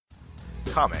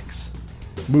Comics.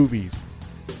 Movies.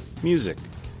 Music.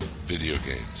 Video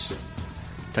games.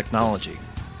 Technology.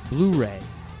 Blu-ray.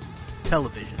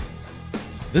 Television.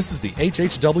 This is the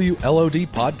HHW LOD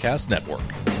Podcast Network.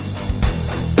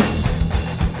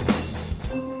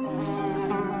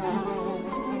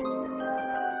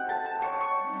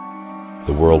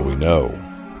 The world we know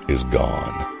is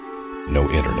gone. No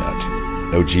internet,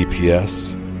 no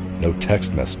GPS, no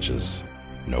text messages,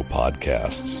 no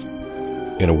podcasts.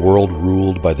 In a world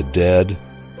ruled by the dead,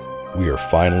 we are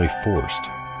finally forced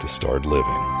to start living.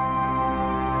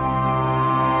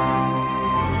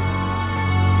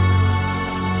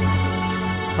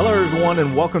 Hello, everyone,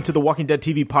 and welcome to the Walking Dead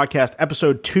TV Podcast,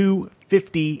 episode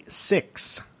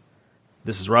 256.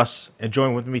 This is Russ, and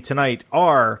joining with me tonight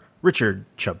are Richard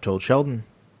Chub-Told Sheldon.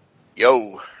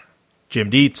 Yo. Jim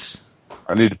Dietz.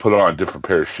 I need to put on a different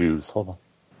pair of shoes. Hold on.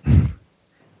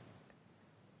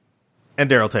 And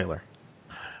Daryl Taylor.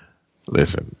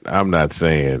 Listen, I'm not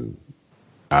saying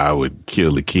I would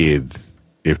kill the kids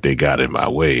if they got in my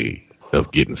way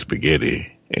of getting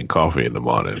spaghetti and coffee in the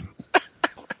morning.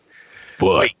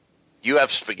 But wait, you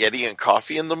have spaghetti and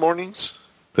coffee in the mornings?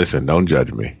 Listen, don't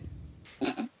judge me.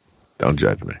 Don't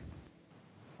judge me.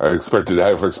 I expected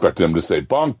him to say,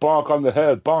 bonk, bonk on the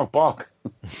head, bonk, bonk.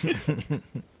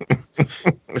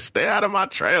 Stay out of my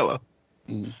trailer.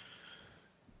 All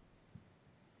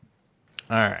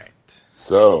right.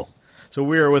 So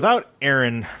we are without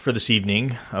Aaron for this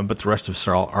evening, but the rest of us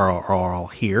are all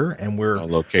here, and we're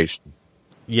on location.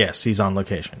 Yes, he's on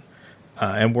location.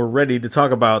 And we're ready to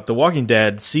talk about The Walking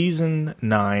Dead Season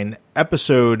 9,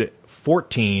 Episode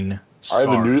 14, Stars.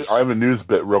 I have a news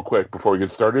bit real quick before we get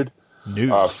started.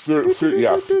 News. Breaking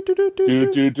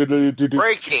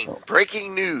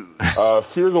news.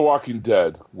 Fear the Walking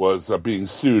Dead was being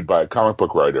sued by a comic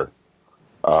book writer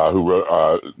who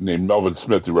wrote named Melvin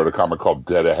Smith, who wrote a comic called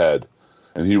Dead Ahead.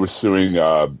 And he was suing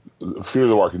Fear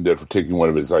the Walking Dead for taking one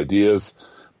of his ideas,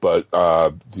 but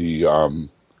the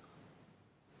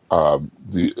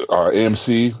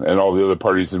AMC and all the other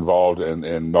parties involved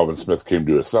and Melvin Smith came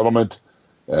to a settlement,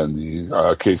 and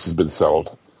the case has been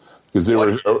settled. Because they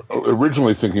were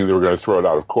originally thinking they were going to throw it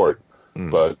out of court,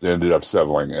 but they ended up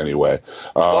settling anyway.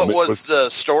 What was the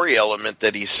story element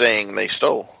that he's saying they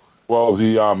stole? Well,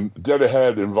 the Dead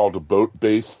Ahead involved a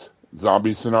boat-based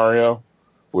zombie scenario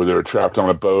where they were trapped on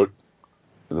a boat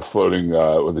in a floating,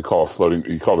 what they call a floating,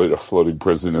 he called it a floating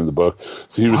prison in the book.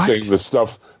 So he was saying the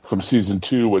stuff from season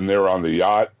 2 when they were on the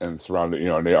yacht and surrounded,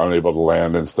 and they unable to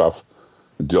land and stuff,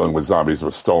 and dealing with zombies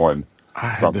was stolen. I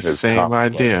had the same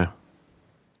idea.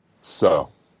 So,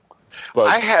 but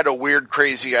I had a weird,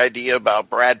 crazy idea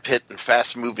about Brad Pitt and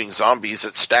fast-moving zombies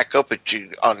that stack up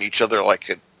on each other like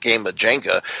a game of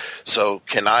Jenga. So,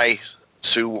 can I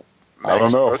sue Max I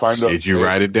don't know. Brooks? Did you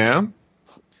write it down?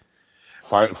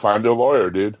 Find a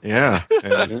lawyer, dude. Yeah.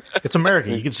 It's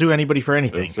America. You can sue anybody for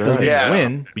anything. That's right. Doesn't mean Yeah. you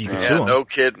win, but you can sue them. No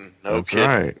kidding. That's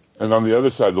right. And on the other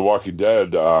side, The Walking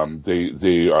Dead,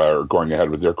 they are going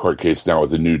ahead with their court case now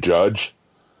with a new judge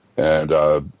and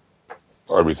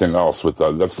everything else. With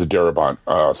that's the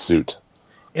Darabont suit.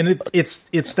 And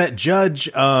it's that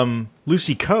judge,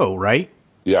 Lucy Coe, right?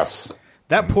 Yes.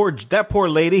 That poor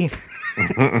lady.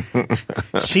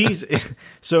 She's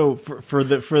so for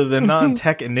the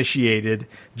non-tech initiated,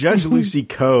 Judge Lucy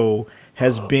Coe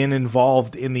has been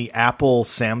involved in the Apple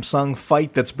Samsung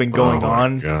fight that's been going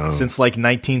on since like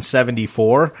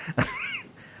 1974,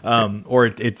 or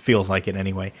it feels like it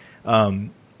anyway.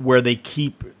 Where they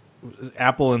keep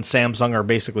Apple and Samsung are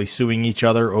basically suing each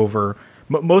other over.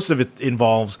 Most of it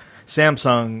involves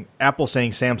Apple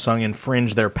saying Samsung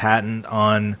infringed their patent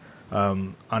on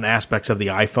aspects of the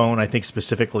iPhone. I think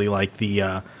specifically like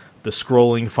the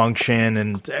scrolling function,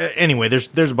 and anyway,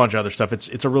 there's a bunch of other stuff.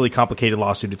 It's a really complicated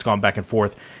lawsuit. It's gone back and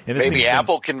forth. And this Maybe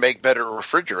Apple can make better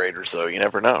refrigerators, though. You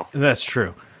never know. That's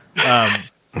true. But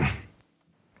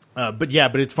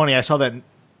it's funny. I saw the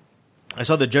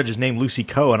judge's name, Lucy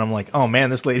Coe, and I'm like, oh man,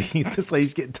 this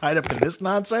lady's getting tied up in this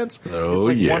nonsense. Oh,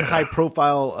 it's like one high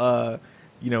profile,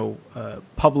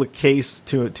 public case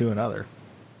to another.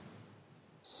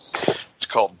 It's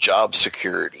called job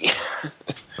security.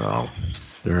 Oh,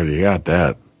 you already got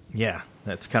that. Yeah,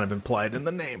 that's kind of implied in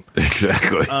the name.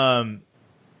 Exactly.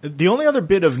 The only other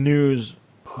bit of news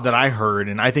that I heard,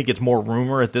 and I think it's more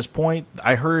rumor at this point,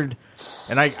 I heard,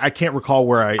 and I can't recall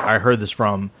where I heard this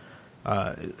from,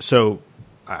 so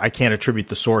I can't attribute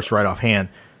the source right offhand,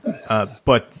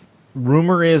 but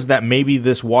rumor is that maybe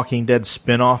this Walking Dead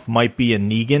spinoff might be a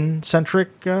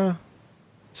Negan-centric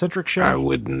show. I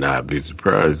would not be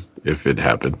surprised if it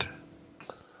happened.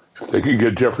 If they could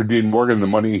get Jeffrey Dean Morgan the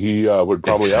money he would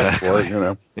probably ask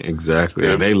for, Exactly.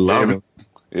 And they love him.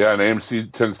 Yeah, and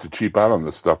AMC tends to cheap out on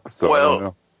this stuff. So I don't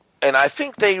know. And I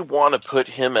think they want to put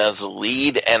him as a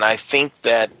lead, and I think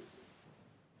that,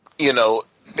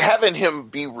 having him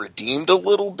be redeemed a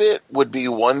little bit would be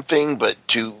one thing, but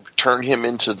to turn him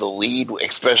into the lead,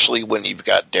 especially when you've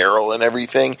got Daryl and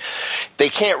everything, they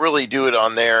can't really do it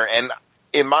on there. And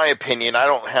in my opinion, I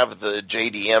don't have the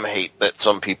JDM hate that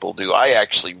some people do. I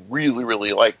actually really,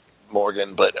 really like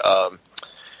Morgan, but I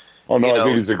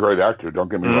think he's a great actor. Don't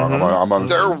get me wrong. I'm on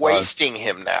they're wasting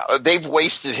him now. They've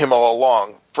wasted him all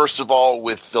along. First of all,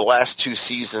 with the last 2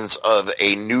 seasons of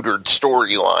a neutered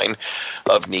storyline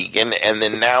of Negan, and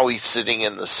then now he's sitting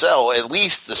in the cell. At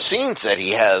least the scenes that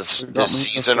he has this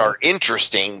season are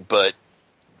interesting, but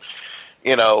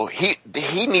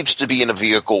he needs to be in a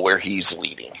vehicle where he's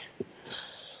leading.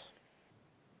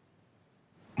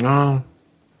 I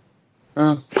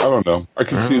don't know. I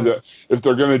can see that if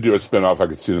they're going to do a spinoff, I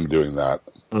could see them doing that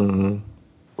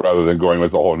rather than going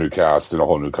with a whole new cast and a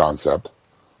whole new concept,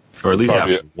 or at least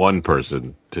have one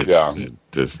person to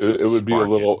it would be a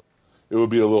little. It would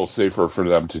be a little safer for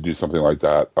them to do something like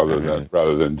that,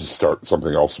 rather than just start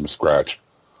something else from scratch.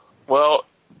 Well,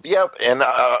 yep, and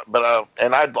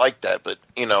I'd like that, but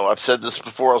I've said this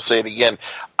before. I'll say it again.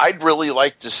 I'd really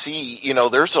like to see.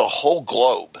 There's a whole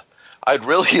globe. I'd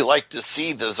really like to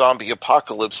see the zombie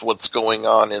apocalypse, what's going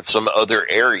on in some other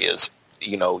areas,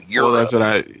 Europe,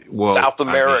 South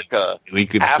America, we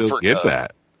could Africa. Still get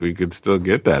that. We could still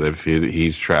get that if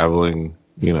he's traveling,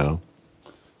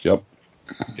 Yep.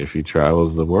 If he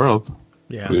travels the world.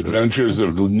 Yeah. The Adventures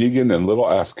of Negan and Little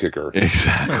Ass Kicker.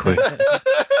 Exactly.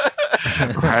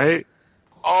 Right?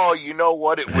 Oh, you know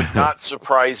what? It would not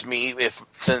surprise me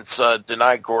since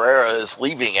Denai Guerrera is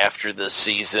leaving after this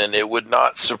season, it would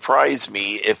not surprise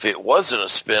me if it wasn't a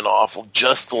spinoff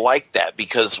just like that,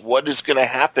 because what is going to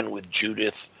happen with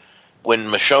Judith when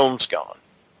Michonne's gone?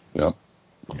 Yep.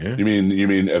 Yeah. You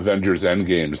mean Avengers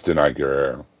Endgame's Denai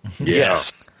Guerrera?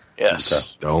 Yes. Yes. Okay.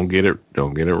 Don't get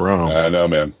it wrong. I know,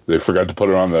 man. They forgot to put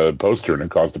it on the poster, and it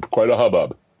caused quite a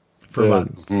hubbub. For about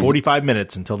 45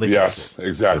 minutes until they fixed it.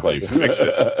 Exactly.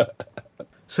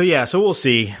 So we'll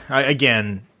see.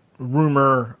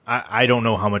 Rumor, I don't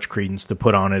know how much credence to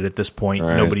put on it at this point.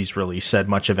 Right. Nobody's really said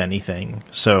much of anything.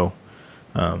 So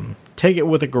take it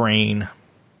with a grain.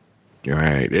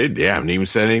 Right. They haven't even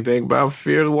said anything about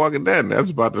Fear the Walking Dead. That's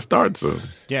about to start soon.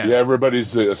 Yeah,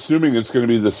 everybody's assuming it's going to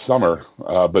be this summer,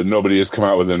 but nobody has come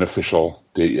out with an official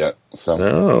date yet. So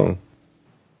no.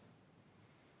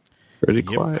 Pretty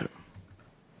quiet.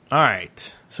 All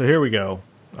right. So here we go.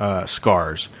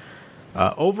 Scars.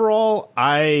 Overall,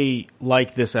 I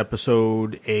like this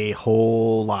episode a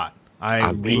whole lot.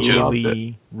 I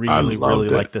really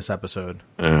like this episode.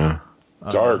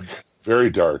 Dark.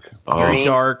 Very dark. Very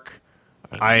dark.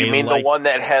 You mean the one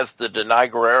that has the Denai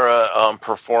Guerrera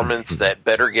performance that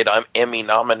better get Emmy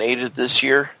nominated this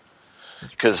year?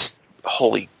 Because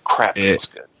holy crap, it was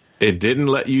good. It didn't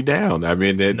let you down. I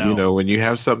mean, when you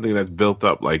have something that's built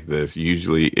up like this,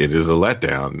 usually it is a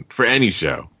letdown for any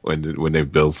show when they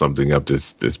build something up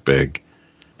this big.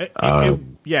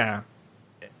 And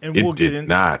it did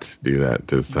not do that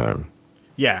this time.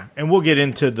 Yeah, and we'll get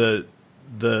into the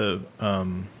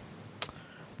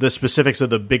specifics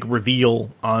of the big reveal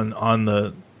on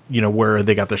the where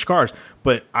they got their scars.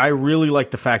 But I really like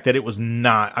the fact that it was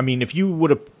not. I mean, if you would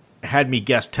have had me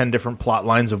guess 10 different plot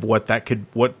lines of what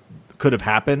could have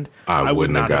happened, I would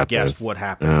not have guessed what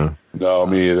happened. Yeah. No,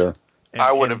 me either.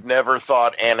 I would have never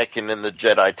thought Anakin in the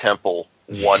Jedi Temple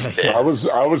one bit. I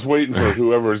was waiting for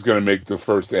whoever is going to make the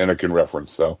first Anakin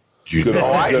reference. So good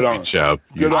on you.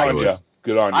 Good on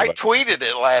you. I tweeted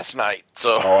it last night.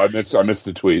 So I missed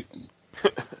the tweet.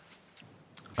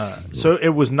 So it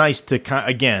was nice to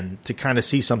kind of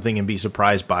see something and be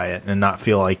surprised by it and not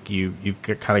feel like you've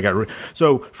kind of got.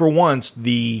 So for once,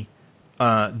 the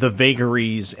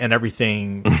vagaries and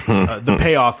everything, the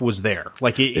payoff was there.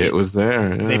 Like it was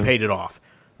there. Yeah. They paid it off,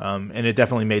 and it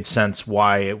definitely made sense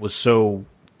why it was so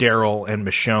Daryl and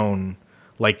Michonne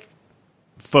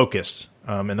focused,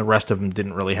 and the rest of them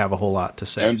didn't really have a whole lot to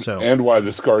say. And why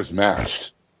the scars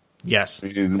matched. Yes.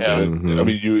 We drew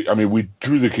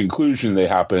the conclusion they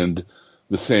happened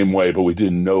the same way, but we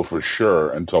didn't know for sure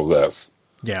until this.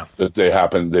 Yeah. That they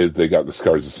happened. They got the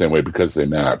scars the same way because they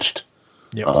matched.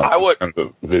 Yep. I would kind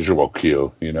of a visual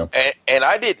cue, And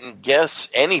I didn't guess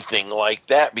anything like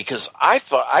that because I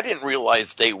didn't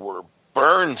realize they were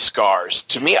burn scars.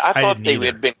 To me, I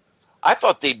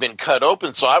thought they'd been cut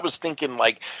open, so I was thinking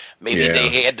maybe they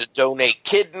had to donate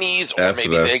kidneys, or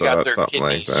maybe they got their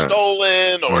kidneys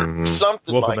stolen, or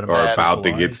something like that. Or about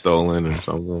to get stolen or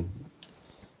something.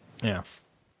 Yeah.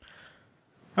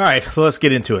 All right, so let's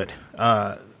get into it.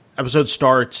 Episode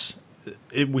starts.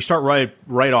 We start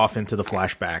right off into the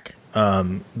flashback,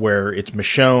 where it's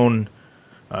Michonne.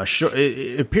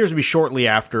 It appears to be shortly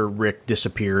after Rick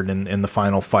disappeared in the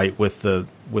final fight with the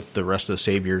rest of the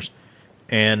Saviors,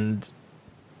 and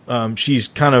she's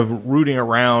kind of rooting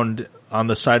around on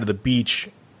the side of the beach,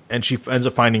 and she ends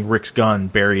up finding Rick's gun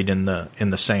buried in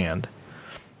the sand,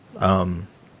 and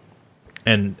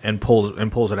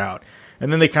pulls it out,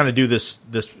 and then they kind of do this,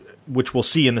 which we'll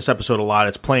see in this episode a lot.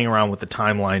 It's playing around with the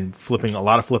timeline,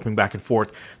 flipping back and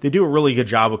forth. They do a really good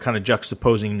job of kind of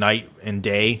juxtaposing night and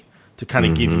day to kind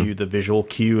of give you the visual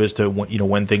cue as to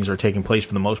when things are taking place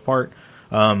for the most part.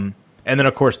 And then,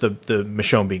 of course, the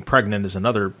Michonne being pregnant is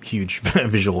another huge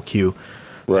visual cue.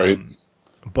 Right.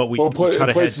 But we it cut ahead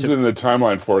places to in the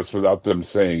timeline for us without them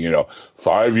saying,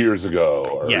 5 years ago,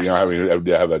 or Yes. having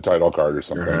to have a title card or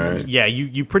something. Right. yeah,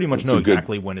 you pretty much know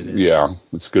exactly when it is. Yeah,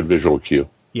 it's a good visual cue.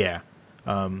 Yeah.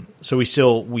 So we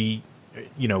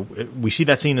see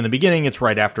that scene in the beginning. It's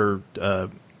right after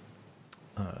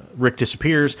Rick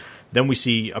disappears. Then we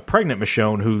see a pregnant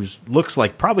Michonne who looks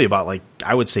like probably about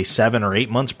I would say 7 or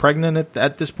 8 months pregnant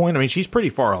at this point. I mean, she's pretty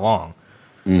far along.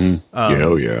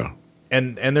 Mm-hmm. Yeah.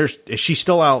 And she's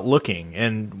still out looking,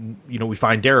 and we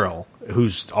find Daryl,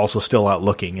 who's also still out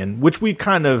looking, and which we've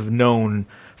kind of known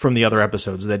from the other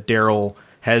episodes that Daryl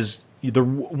has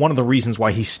one of the reasons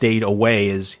why he stayed away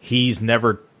is he's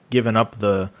never given up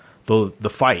the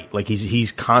fight. Like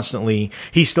he's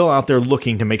still out there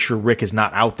looking to make sure Rick is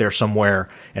not out there somewhere,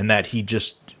 and that he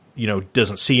just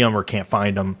doesn't see him or can't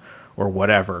find him or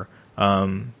whatever.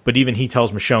 But even he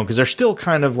tells Michonne, because they're still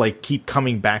kind of keep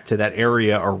coming back to that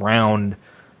area around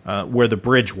where the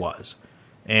bridge was,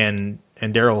 and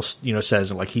Daryl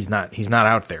says he's not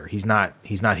out there, he's not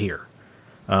here,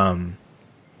 and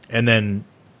then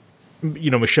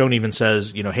Michonne even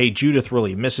says hey, Judith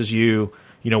really misses you,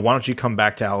 why don't you come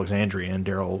back to Alexandria? And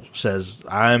Daryl says,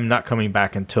 I'm not coming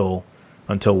back until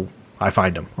I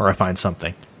find him or I find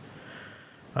something.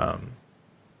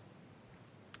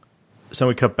 So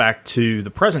we cut back to the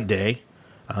present day,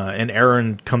 and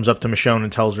Aaron comes up to Michonne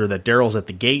and tells her that Daryl's at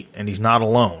the gate and he's not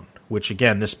alone, which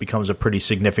again, this becomes a pretty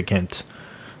significant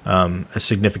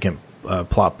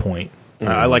plot point.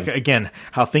 I like, again,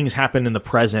 how things happen in the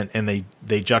present and they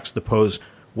juxtapose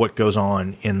what goes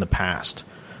on in the past.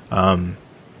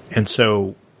 And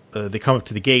so they come up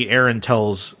to the gate. Aaron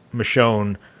tells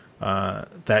Michonne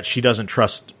that she doesn't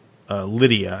trust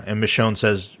Lydia, and Michonne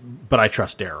says, but I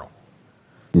trust Daryl.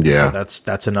 Yeah. So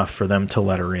that's enough for them to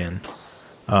let her in.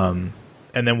 And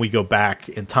then we go back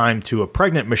in time to a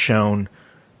pregnant Michonne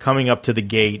coming up to the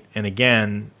gate, and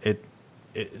again,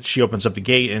 she opens up the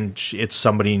gate, and it's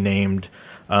somebody named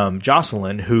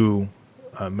Jocelyn, who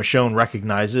Michonne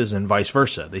recognizes, and vice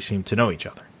versa. They seem to know each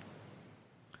other.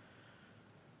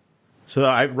 So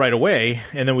right away,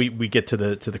 and then we get to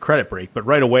the credit break, but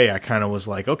right away I kind of was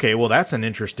like, okay, well, that's an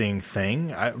interesting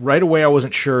thing. Right away I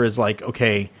wasn't sure,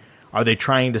 okay, are they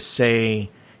trying to say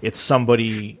it's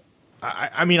somebody...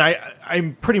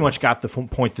 I pretty much got the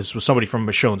point this was somebody from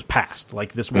Michonne's past.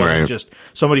 This wasn't just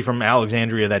somebody from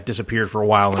Alexandria that disappeared for a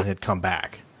while and had come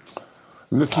back.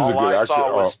 This is All a good I actor.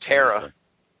 saw was Tara.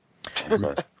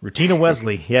 Sorry. Rutina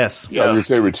Wesley, yes. Yeah, I was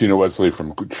going to say Rutina Wesley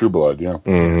from True Blood, yeah.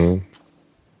 Mm-hmm.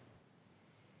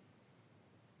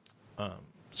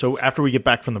 So after we get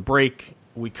back from the break,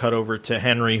 we cut over to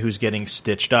Henry, who's getting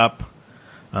stitched up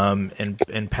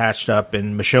and patched up,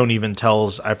 and Michonne even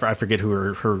tells, I forget who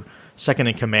her second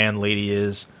in command lady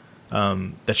is,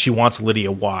 that she wants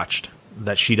Lydia watched,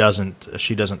 that she doesn't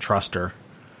trust her.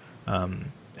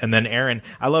 And then Aaron,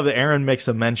 I love that Aaron makes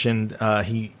a mention.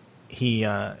 He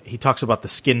talks about the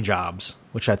skin jobs,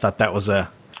 which I thought that was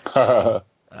for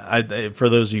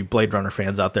those of you Blade Runner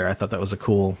fans out there, I thought that was a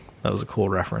cool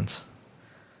reference.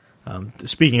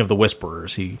 Speaking of the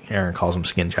Whisperers, Aaron calls them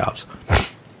skin jobs.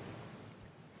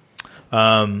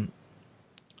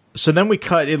 So then we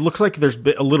cut. It looks like there's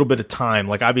a little bit of time.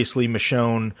 Obviously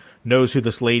Michonne knows who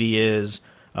this lady is,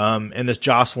 and this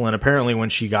Jocelyn. Apparently, when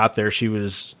she got there, she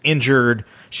was injured.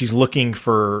 She's looking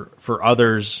for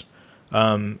others,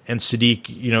 and Siddiq,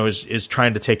 is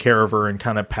trying to take care of her and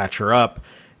kind of patch her up.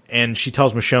 And she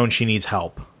tells Michonne she needs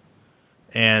help,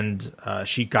 and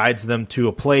she guides them to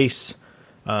a place.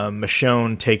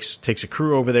 Michonne takes a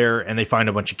crew over there, and they find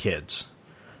a bunch of kids.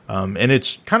 And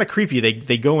it's kind of creepy.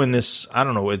 They go in this, I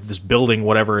don't know, this building,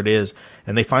 whatever it is,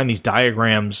 and they find these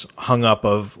diagrams hung up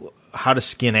of how to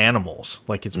skin animals.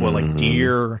 It's like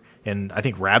deer and I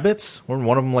think rabbits. Or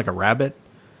one of them like a rabbit.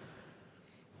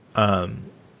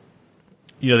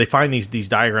 They find these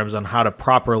diagrams on how to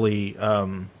properly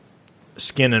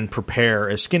skin and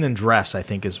prepare, skin and dress, I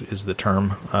think is the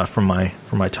term from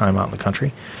my time out in the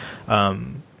country.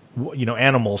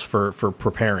 Animals for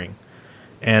preparing,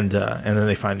 and then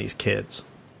they find these kids.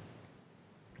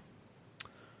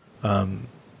 Then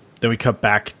we cut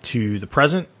back to the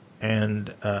present,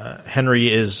 and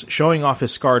Henry is showing off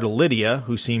his scar to Lydia,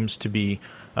 who seems to be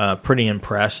pretty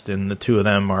impressed, and the two of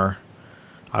them are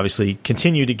obviously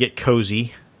continue to get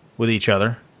cozy with each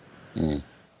other.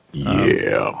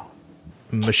 Yeah.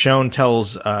 Michonne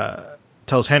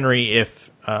tells Henry if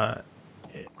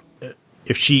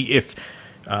she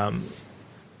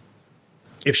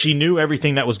knew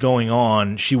everything that was going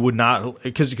on, she would not,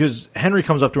 because Henry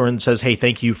comes up to her and says, "Hey,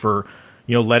 thank you for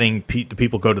letting the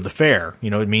people go to the fair.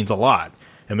 It means a lot."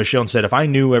 And Michonne said, "If I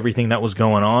knew everything that was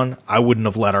going on, I wouldn't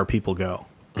have let our people go."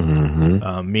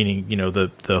 Mm-hmm. Meaning,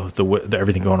 the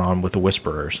everything going on with the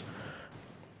Whisperers.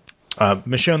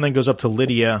 Michonne then goes up to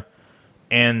Lydia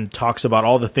and talks about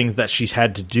all the things that she's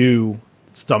had to do.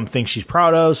 Some things she's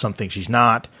proud of, some things she's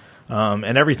not,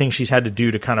 and everything she's had to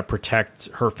do to kind of protect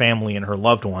her family and her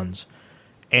loved ones.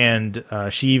 And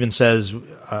she even says,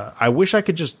 "I wish I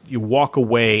could just walk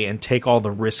away and take all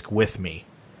the risk with me."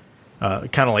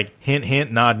 Kind of like hint,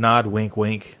 hint, nod, nod, wink,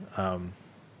 wink,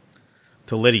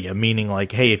 to Lydia, meaning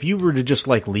like, hey, if you were to just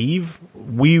leave,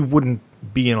 we wouldn't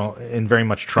be in very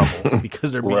much trouble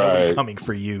because there'd be nobody coming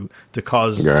for you to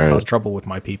cause trouble with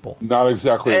my people. Not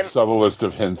exactly a subtle list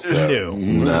of hints there.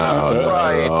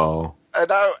 No. Right.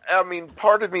 And I mean,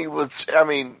 part of me was,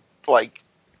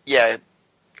 yeah,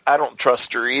 I don't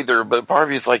trust her either, but part of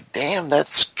me is like, damn,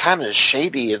 that's kind of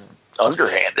shady and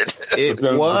underhanded.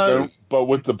 But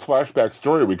with the flashback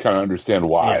story, we kind of understand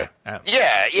why. Yeah.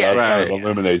 That kind of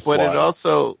eliminates but why. it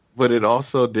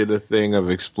also did a thing of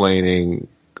explaining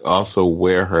also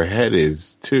where her head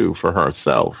is too for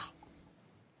herself.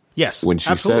 Yes, when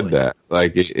she said that,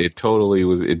 it totally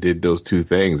was. It did those two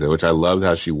things, which I loved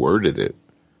how she worded it.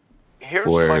 Here's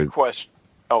my question.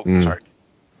 Oh, sorry.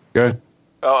 Good.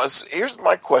 Here's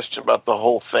my question about the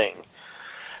whole thing.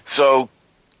 So,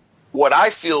 what I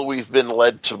feel we've been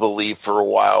led to believe for a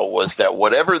while was that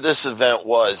whatever this event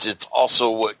was, it's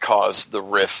also what caused the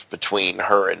rift between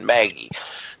her and Maggie.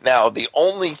 Now, the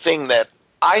only thing that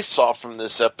I saw from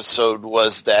this episode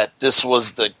was that this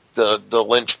was the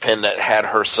linchpin that had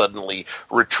her suddenly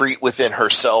retreat within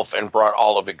herself and brought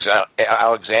all of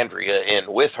Alexandria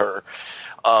in with her.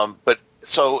 But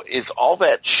so is all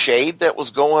that shade that was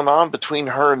going on between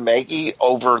her and Maggie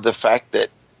over the fact that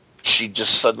she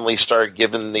just suddenly started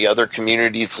giving the other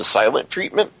communities the silent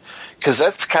treatment? Because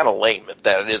that's kind of lame if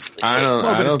that is the case.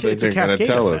 I don't think they're going to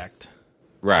tell us.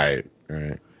 Right.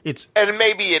 And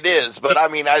maybe it is, but I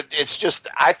mean, it's just,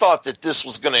 I thought that this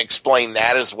was going to explain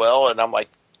that as well, and I'm like,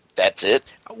 that's it?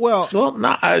 Well,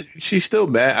 she's still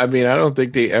mad. I mean, I don't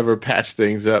think they ever patched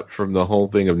things up from the whole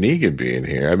thing of Negan being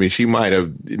here. I mean, she might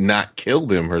have not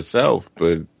killed him herself,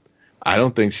 but I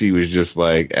don't think she was just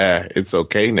like, it's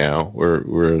okay now.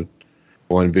 We're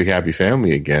one big happy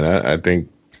family again. I think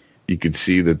you could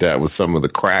see that was some of the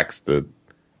cracks that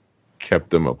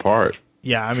kept them apart.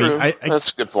 Yeah, I mean,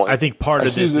 that's a good point. I think part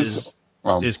of this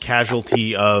is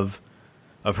casualty of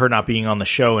her not being on the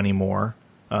show anymore.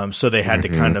 So they had to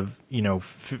kind of,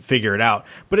 figure it out.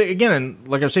 But again,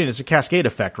 like I was saying, it's a cascade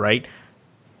effect, right?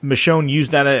 Michonne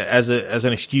used that as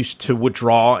an excuse to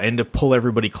withdraw and to pull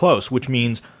everybody close, which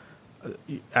means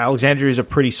Alexandria is a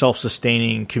pretty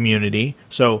self-sustaining community.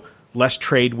 So less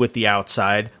trade with the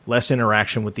outside, less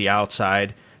interaction with the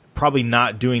outside, probably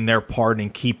not doing their part in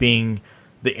keeping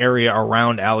the area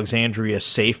around Alexandria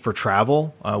safe for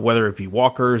travel, whether it be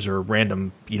walkers or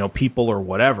random, people or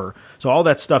whatever. So all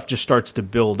that stuff just starts to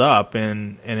build up,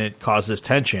 and it causes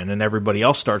tension, and everybody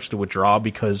else starts to withdraw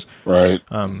because,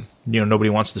 nobody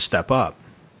wants to step up.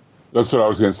 That's what I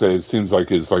was going to say. It seems like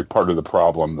it's like part of the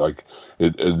problem. Like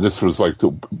this was like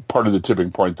part of the tipping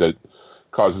point that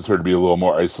causes her to be a little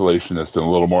more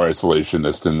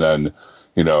isolationist, and then,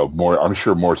 more. I'm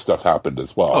sure more stuff happened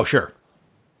as well. Oh, sure.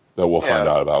 That we'll find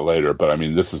out about later. But, I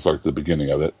mean, this is like the beginning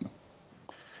of it.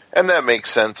 And that makes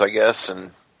sense, I guess.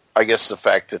 And I guess the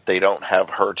fact that they don't have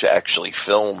her to actually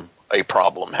film a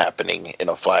problem happening in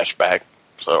a flashback.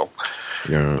 So,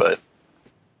 But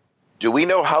do we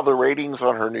know how the ratings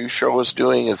on her new show is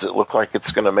doing? Does it look like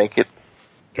it's going to make it?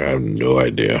 I have no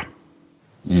idea.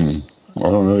 I don't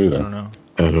know either.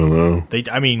 I don't know.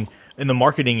 I mean, in the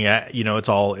marketing,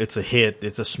 it's a hit,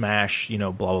 it's a smash,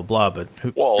 blah blah blah. But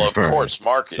of course,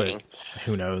 marketing.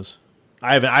 Who knows?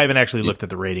 I haven't actually looked at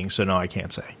the ratings, so no, I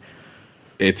can't say.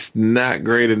 It's not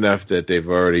great enough that they've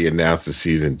already announced a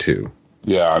season 2.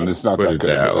 Yeah, and it's not that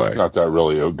good. It's not that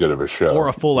really good of a show, or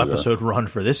a full episode run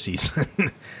for this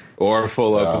season. or a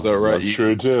full episode, right? That's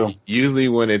true too. Usually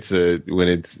when it's the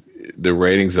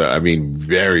ratings are, I mean,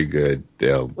 very good,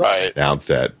 they'll announce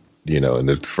that, in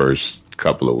the first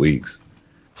couple of weeks.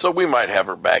 So we might have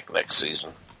her back next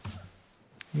season.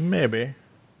 Maybe.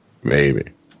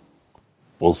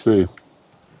 We'll see.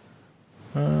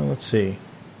 Let's see.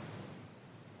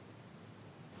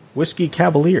 Whiskey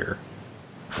Cavalier.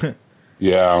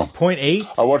 Yeah.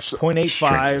 0.8, I watched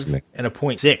 0.85, and a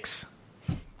 0.6.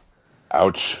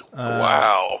 Ouch.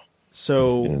 Wow.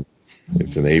 So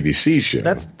it's an ABC show.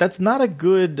 That's not a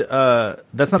good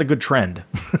trend.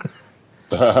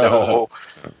 No.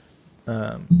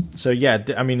 So yeah,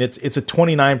 I mean it's a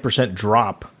 29%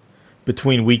 drop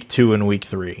between week 2 and week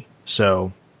 3.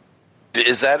 So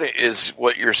Is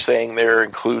what you're saying there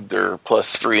include their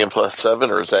 +3 and +7,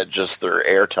 or is that just their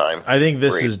airtime? I think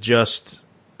this is just.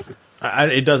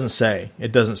 It doesn't say.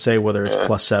 It doesn't say whether it's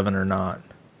 +7 or not.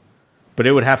 But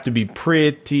it would have to be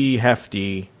pretty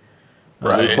hefty.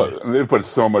 Right. They put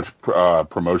so much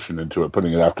promotion into it,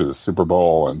 putting it after the Super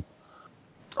Bowl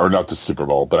or not the Super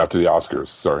Bowl, but after the Oscars.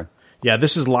 Sorry. Yeah,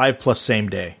 this is live plus same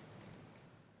day.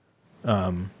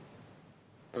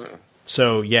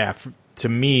 So yeah, to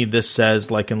me, this says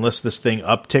unless this thing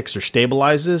upticks or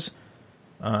stabilizes,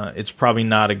 it's probably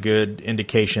not a good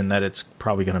indication that it's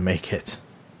probably going to make it.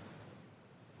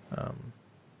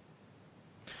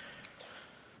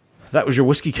 That was your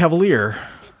Whiskey Cavalier.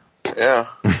 Yeah.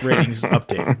 Ratings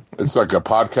update. It's like a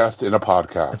podcast in a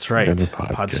podcast. That's right.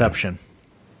 Podception.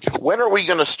 When are we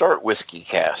going to start Whiskey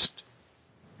Cast?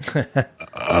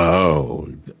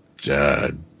 Oh,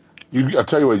 Judd. I'll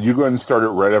tell you what. You go ahead and start it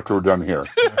right after we're done here.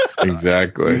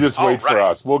 Exactly. You just wait for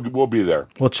us. We'll be there.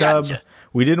 Well, Chubb, Gotcha.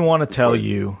 we didn't want to tell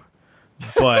you,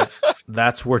 but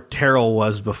that's where Terrell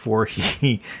was before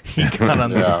he got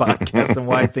on this podcast and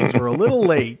why things were a little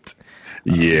late.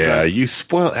 Yeah, you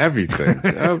spoil everything.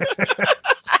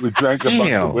 We drank a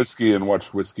bunch of whiskey and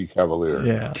watched Whiskey Cavalier.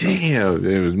 Yeah. Damn,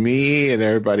 it was me and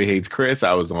Everybody Hates Chris.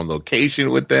 I was on location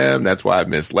with them. That's why I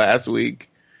missed last week,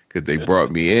 because they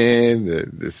brought me in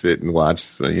to sit and watch,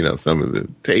 some of the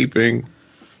taping.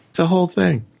 It's a whole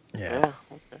thing. Yeah.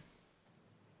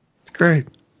 It's great.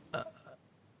 All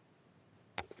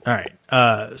right.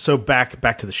 So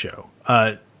back to the show.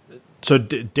 So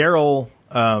Daryl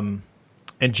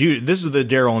and Judith. This is the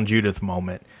Daryl and Judith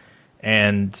moment,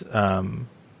 and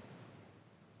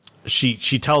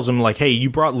she tells him hey, you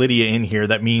brought Lydia in here.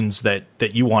 That means that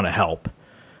you want to help.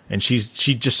 And she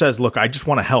just says, look, I just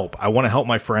want to help. I want to help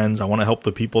my friends. I want to help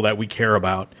the people that we care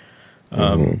about.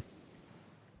 And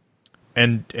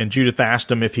Judith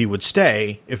asked him if he would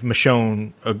stay if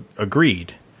Michonne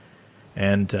agreed.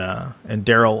 And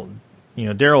Daryl,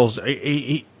 Daryl's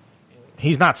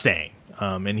he's not staying.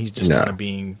 And he's just kind of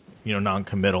being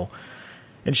non-committal.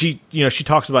 And she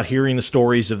talks about hearing the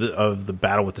stories of the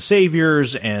battle with the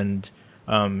Saviors, and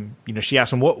she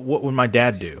asked him what would my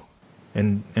dad do.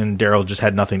 And Daryl just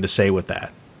had nothing to say with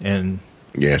that. And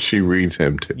yeah, she reads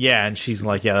him too. Yeah, and she's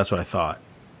like, yeah, that's what I thought.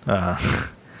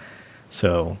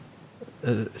 So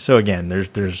again,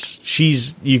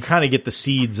 you kind of get the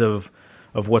seeds of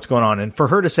what's going on. And for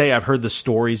her to say, I've heard the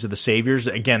stories of the Saviors,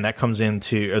 again, that comes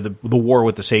into the war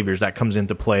with the Saviors, that comes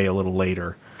into play a little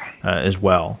later as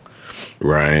well.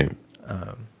 Right.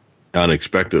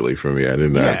 Unexpectedly for me. I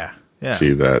did not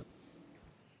see that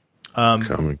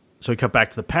coming. So we cut back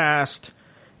to the past,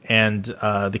 and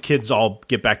the kids all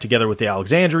get back together with the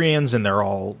Alexandrians, and they're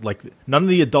all none of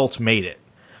the adults made it.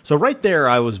 So right there,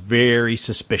 I was very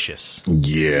suspicious.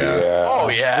 Yeah. Oh,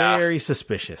 yeah. Very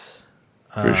suspicious.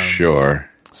 For sure.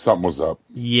 Something was up.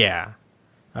 Yeah.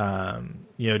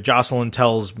 Jocelyn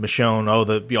tells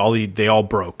Michonne, they all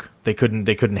broke. They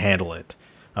couldn't handle it.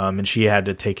 And she had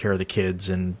to take care of the kids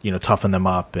and, toughen them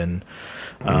up. And,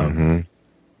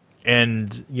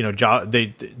 and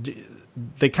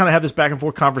they kind of have this back and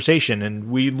forth conversation, and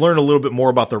we learn a little bit more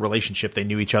about their relationship. They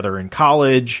knew each other in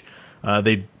college.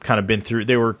 They'd kind of been through,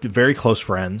 they were very close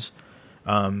friends.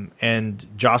 And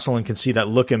Jocelyn can see that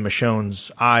look in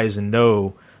Michonne's eyes and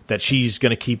know that she's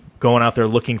going to keep going out there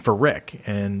looking for Rick,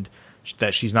 and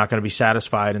that she's not going to be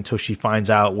satisfied until she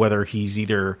finds out whether he's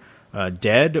either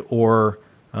dead or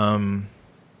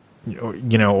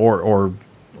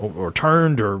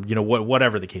turned, or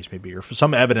whatever the case may be, or for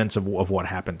some evidence of what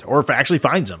happened, or if it actually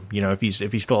finds him, if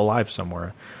he's still alive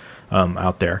somewhere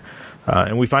out there.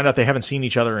 And we find out they haven't seen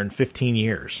each other in 15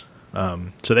 years.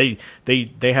 So they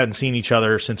hadn't seen each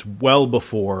other since well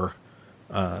before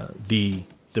the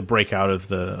breakout of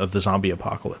the zombie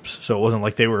apocalypse. So it wasn't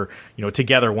like they were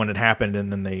together when it happened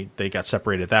and then they got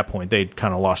separated at that point. They'd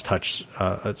kind of lost touch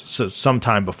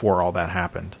sometime before all that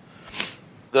happened.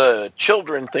 The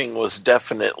children thing was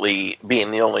definitely,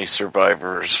 being the only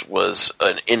survivors was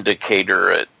an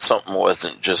indicator that something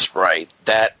wasn't just right.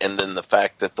 That, and then the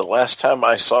fact that the last time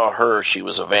I saw her, she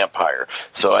was a vampire.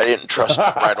 So I didn't trust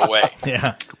her right away.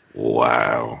 Yeah.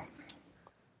 Wow.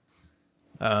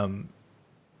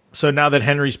 So now that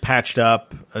Henry's patched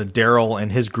up, Daryl and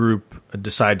his group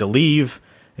decide to leave,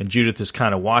 and Judith is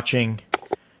kind of watching.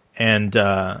 And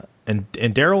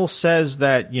Daryl says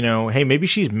that, hey, maybe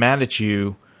she's mad at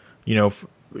you,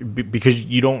 because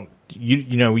you don't,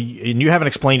 and you haven't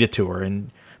explained it to her,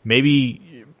 and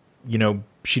maybe,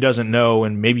 she doesn't know,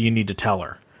 and maybe you need to tell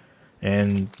her.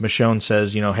 And Michonne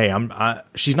says, hey,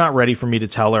 she's not ready for me to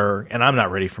tell her, and I'm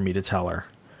not ready for me to tell her.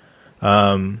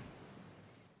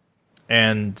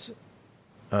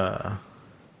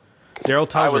 Daryl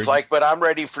tells I was her, like, but I'm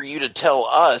ready for you to tell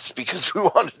us because we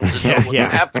wanted to know what's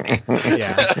happening.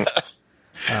 Yeah.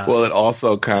 Well, it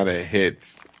also kind of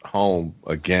hits home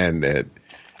again that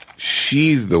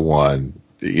she's the one,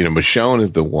 Michonne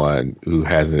is the one who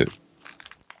hasn't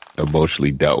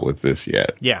emotionally dealt with this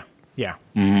yet. Yeah.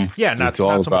 Mm-hmm. Yeah, it's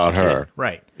all not so about much the her. kid.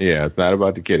 Right. Yeah, it's not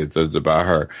about the kid. It's about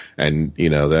her. And,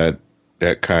 that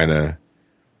kind of,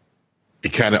 it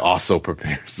kind of also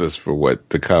prepares us for what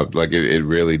to come. Like it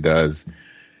really does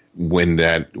when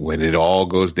it all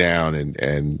goes down and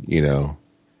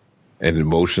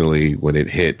emotionally when it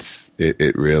hits,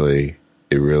 it really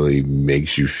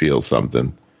makes you feel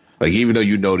something. Like,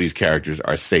 even though these characters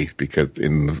are safe because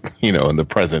in the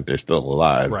present they're still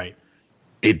alive. Right.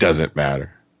 It doesn't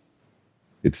matter.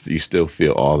 You still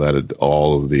feel all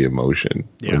of the emotion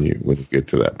when you get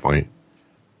to that point.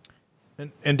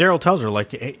 And Daryl tells her,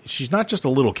 like, hey, she's not just a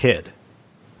little kid.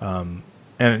 A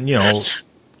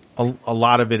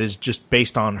lot of it is just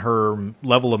based on her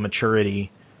level of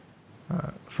maturity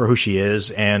for who she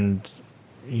is and,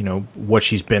 what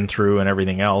she's been through and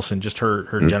everything else and just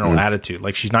her general attitude.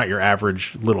 Like, she's not your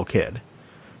average little kid.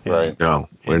 Right. No,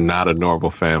 we're not a normal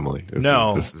family.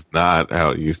 This is not how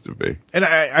it used to be. And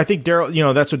I think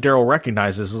Daryl, that's what Daryl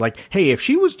recognizes is like, hey, if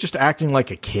she was just acting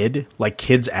like a kid, like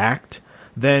kids act,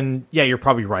 then yeah, you're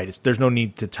probably right. There's no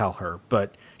need to tell her,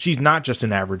 but she's not just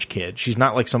an average kid. She's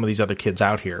not like some of these other kids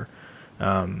out here.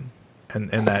 And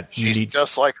that she's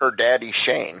just like her daddy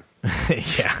Shane.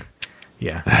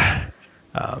 Yeah.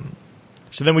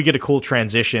 So then we get a cool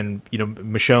transition.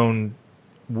 Michonne,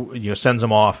 sends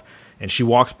them off, and she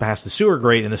walks past the sewer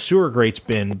grate, and the sewer grate's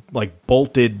been like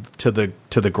bolted to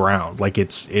the ground. Like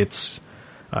it's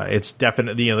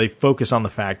definitely, they focus on the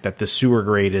fact that the sewer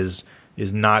grate is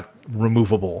not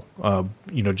removable,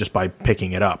 just by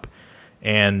picking it up.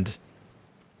 And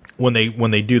when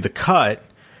they do the cut,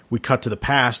 we cut to the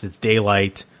past. It's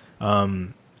daylight,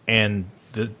 and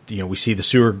we see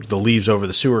the leaves over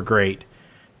the sewer grate,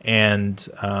 and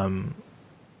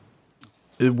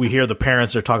we hear the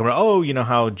parents are talking about,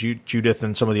 how Judith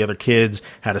and some of the other kids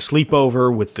had a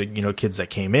sleepover with the kids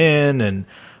that came in, and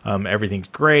everything's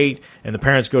great. And the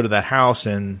parents go to that house,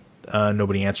 and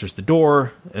nobody answers the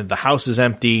door. And the house is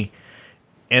empty.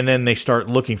 And then they start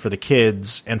looking for the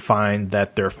kids and find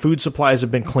that their food supplies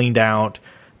have been cleaned out.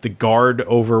 The guard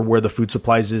over where the food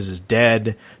supplies is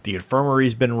dead. The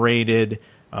infirmary's been raided.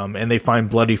 And they find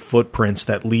bloody footprints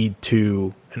that lead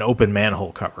to an open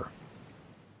manhole cover.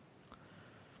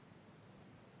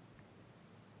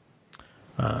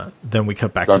 Then we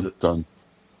cut back to the... Dun,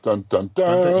 dun, dun,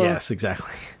 dun. Yes,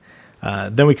 exactly.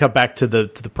 Then we cut back to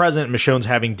the present. Michonne's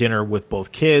having dinner with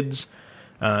both kids.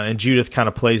 And Judith kind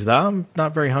of plays I'm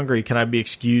not very hungry. Can I be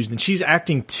excused? And she's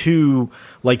acting too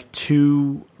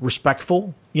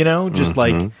respectful, just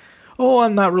like, oh,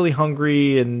 I'm not really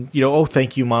hungry. And, oh,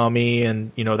 thank you, mommy.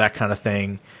 And, that kind of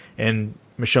thing. And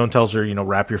Michonne tells her,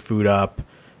 wrap your food up.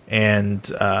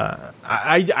 And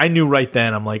I knew right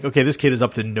then, I'm like, okay, this kid is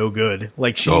up to no good.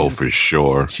 Like, for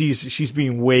sure. She's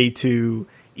being way too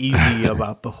easy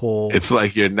about the whole. It's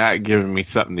like you're not giving me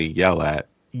something to yell at.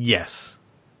 Yes.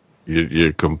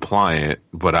 You're compliant,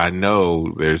 but I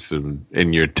know there's some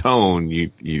in your tone.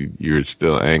 You're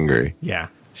still angry. Yeah,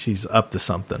 she's up to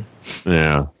something.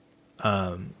 Yeah.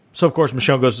 So of course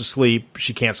Michonne goes to sleep.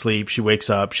 She can't sleep. She wakes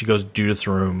up. She goes to Judith's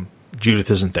room. Judith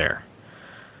isn't there.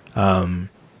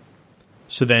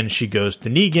 So then she goes to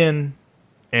Negan,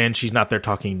 and she's not there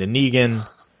talking to Negan.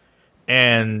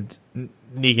 And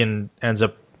Negan ends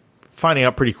up finding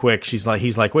out pretty quick. He's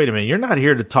like, wait a minute, you're not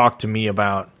here to talk to me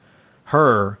about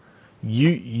her.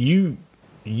 You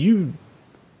can't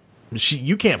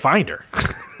find her.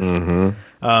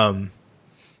 Mm-hmm.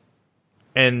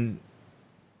 And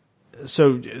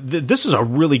so this is a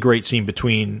really great scene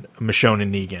between Michonne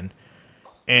and Negan.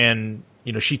 And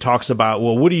she talks about,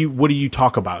 well, what do you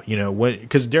talk about?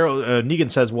 Because Negan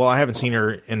says, well, I haven't seen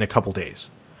her in a couple days.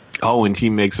 Oh, and he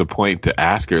makes a point to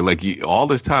ask her, like, all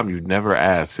this time you've never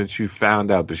asked since you found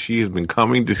out that she has been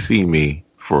coming to see me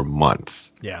for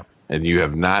months. Yeah. And you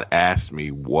have not asked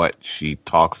me what she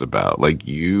talks about. Like,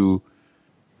 you,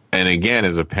 and again,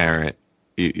 as a parent,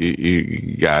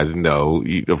 you guys know,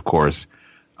 of course,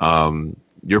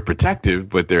 you're protective,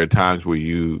 but there are times where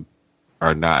you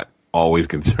are not always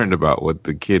concerned about what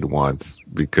the kid wants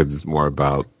because it's more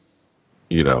about,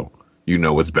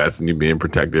 what's best and you being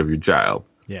protective of your child.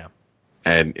 Yeah.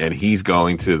 And he's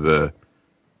going to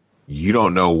you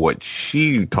don't know what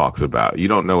she talks about. You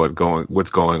don't know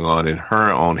what's going on in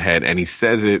her own head. And he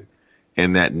says it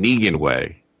in that Negan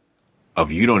way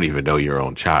of, you don't even know your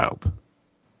own child.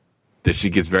 That she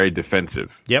gets very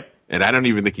defensive. Yep. And I don't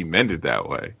even think he meant it that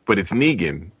way. But it's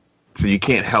Negan, so you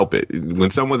can't help it.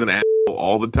 When someone's an asshole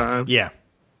all the time, yeah,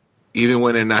 even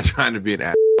when they're not trying to be an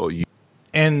asshole.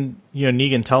 And,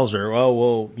 Negan tells her,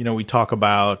 well, we talk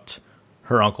about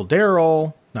her Uncle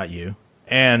Daryl, not you,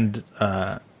 and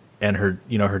her,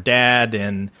 her dad,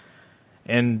 and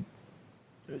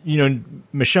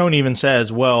Michonne even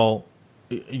says, well,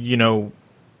 that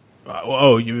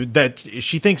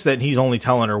she thinks that he's only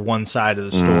telling her one side of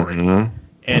the story,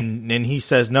 and he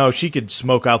says, no, she could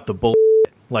smoke out the bull.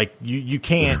 Like you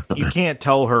can't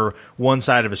tell her one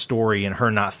side of a story and her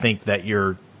not think that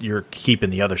you're keeping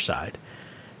the other side.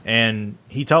 And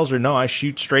he tells her, no, I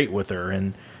shoot straight with her.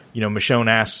 And Michonne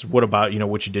asks, what about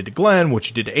what you did to Glenn, what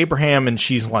you did to Abraham? And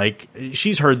she's like,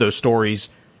 she's heard those stories.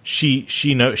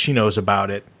 She knows about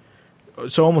it.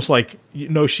 So almost like,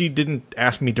 she didn't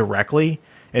ask me directly.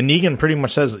 And Negan pretty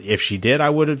much says, if she did, I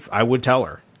would tell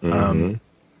her. Mm-hmm.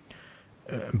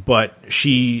 But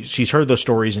she's heard those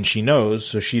stories and she knows,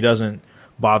 so she doesn't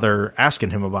bother asking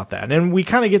him about that. And we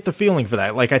kind of get the feeling for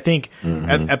that. Like, I think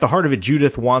at the heart of it,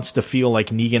 Judith wants to feel like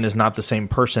Negan is not the same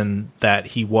person that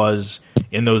he was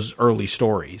in those early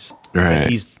stories.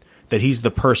 Right. That he's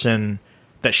the person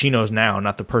that she knows now,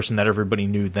 not the person that everybody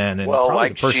knew then. And well,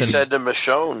 like she said to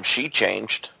Michonne, she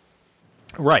changed.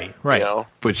 Right.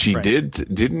 But she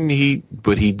didn't he?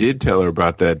 But he did tell her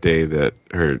about that day that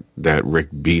Rick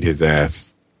beat his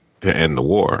ass to end the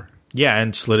war. Yeah,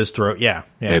 and slit his throat. Yeah.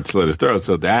 And slit his throat.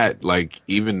 So that, like,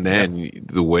 even then,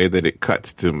 the way that it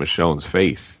cuts to Michonne's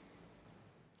face,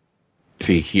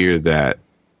 to hear that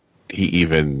he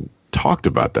even talked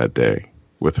about that day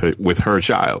with her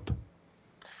child.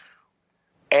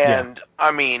 And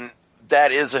I mean,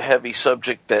 that is a heavy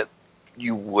subject that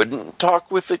you wouldn't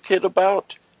talk with a kid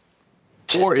about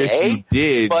today. Or if you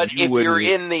did, but if you're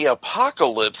in the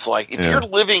apocalypse, like if you're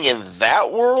living in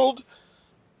that world,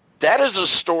 that is a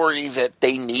story that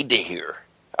they need to hear.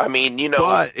 I mean,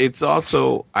 But it's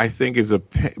also, I think,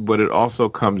 but it also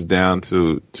comes down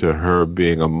to her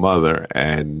being a mother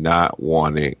and not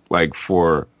wanting, like,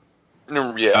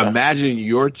 imagine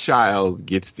your child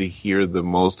gets to hear the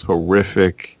most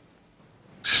horrific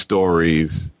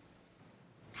stories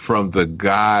from the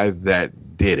guy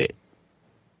that did it.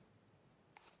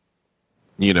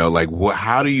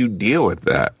 How do you deal with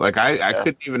that? Like, I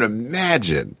couldn't even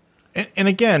imagine. And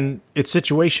again, it's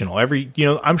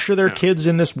situational. I'm sure there are kids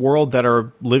in this world that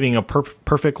are living a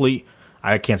perfectly,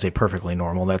 I can't say perfectly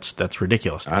normal. That's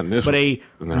ridiculous. But a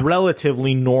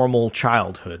relatively normal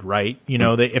childhood, right?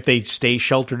 If they stay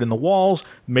sheltered in the walls,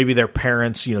 maybe their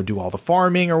parents, do all the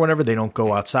farming or whatever. They don't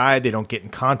go outside. They don't get in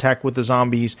contact with the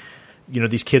zombies.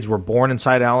 These kids were born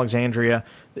inside Alexandria.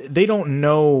 They don't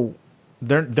know.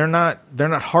 They're not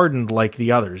hardened like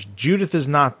the others. Judith is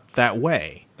not that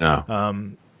way.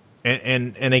 No.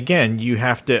 And again, you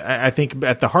have to. I think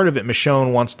at the heart of it,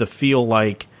 Michonne wants to feel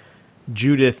like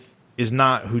Judith is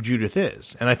not who Judith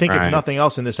is. And I think if nothing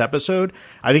else in this episode,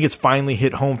 I think it's finally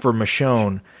hit home for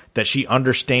Michonne that she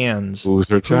understands who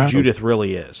Judith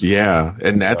really is. Yeah,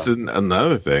 and that's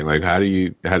another thing. Like, how do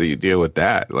you deal with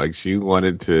that? Like,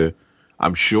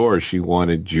 I'm sure she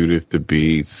wanted Judith to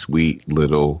be sweet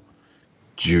little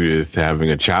Judith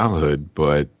having a childhood,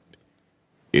 but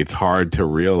it's hard to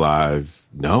realize,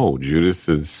 no, Judith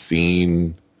has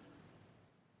seen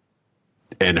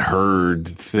and heard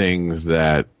things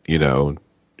that,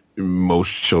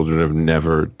 most children have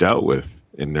never dealt with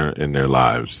in their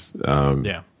lives.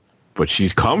 But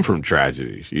she's come from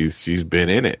tragedy. She's been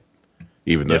in it,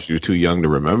 even though she was too young to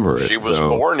remember it. She was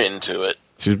born into it.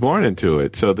 She was born into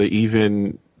it. So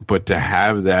but to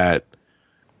have that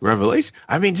revelation,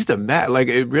 I mean, just imagine, like,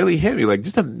 it really hit me. Like,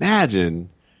 just imagine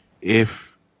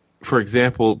if, for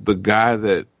example, the guy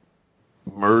that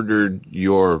murdered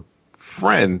your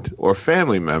friend or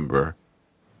family member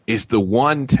is the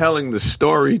one telling the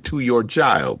story to your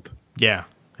child. Yeah.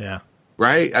 Yeah.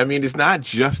 Right? I mean, it's not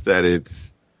just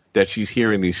that she's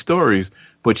hearing these stories,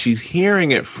 but she's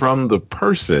hearing it from the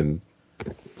person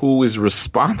who is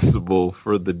responsible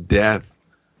for the death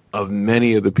of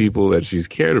many of the people that she's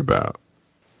cared about.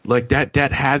 Like that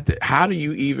has to, how do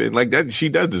you even, like that, she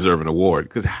does deserve an award,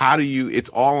 because it's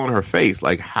all on her face.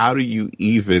 Like, how do you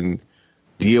even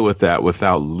deal with that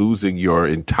without losing your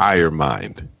entire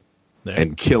mind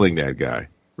and killing that guy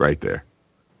right there?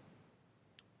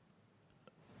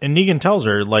 And Negan tells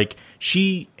her, like,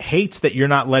 she hates that you're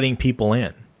not letting people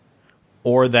in,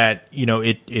 or that,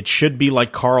 it should be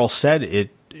like Carl said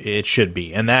it should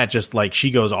be. And that just, like, she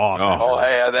goes off. Oh,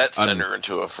 yeah, that sent her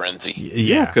into a frenzy.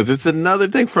 Yeah. Because it's another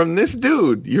thing from this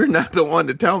dude. You're not the one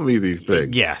to tell me these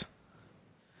things. Yeah.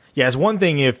 Yeah, it's one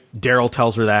thing if Daryl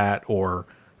tells her that, or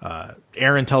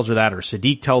Aaron tells her that, or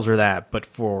Sadiq tells her that, but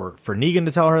for Negan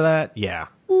to tell her that, yeah.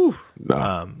 Ooh,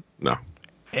 no. No.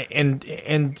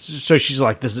 And so she's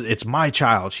like, it's my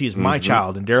child. She is my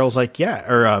child. And Daryl's like,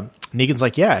 yeah. Or Negan's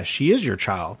like, yeah, she is your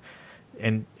child.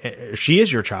 And she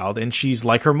is your child. And she's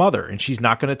like her mother. And she's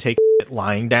not going to take it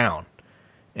lying down.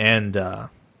 And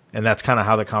that's kind of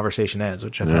how the conversation ends,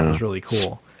 which I thought was really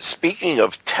cool. Speaking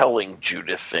of telling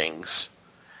Judith things,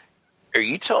 are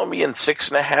you telling me in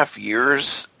 6.5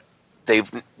 years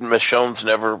Michonne's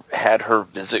never had her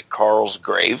visit Carl's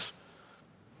grave?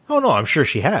 Oh, no, I'm sure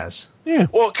she has. Yeah.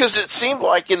 Well, because it seemed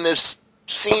like in this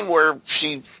scene where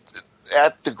she's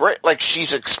at the grave, like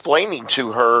she's explaining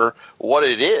to her what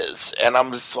it is, and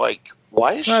I'm just like,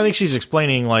 why is she? I think she's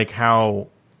explaining like how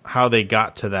they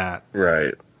got to that,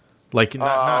 Right. like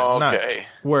not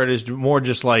where it is more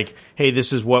just like, hey,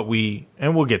 this is what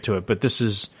and we'll get to it, but this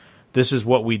is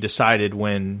what we decided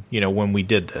when we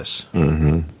did this.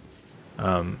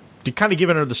 Mm-hmm. You're kind of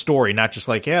giving her the story, not just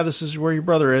like, yeah, this is where your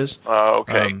brother is.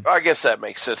 Okay. I guess that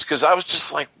makes sense, because I was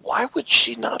just like, why would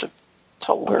she not have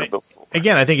told her before?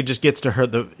 Again, I think it just gets to her,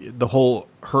 the whole,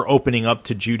 her opening up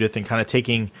to Judith and kind of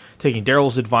taking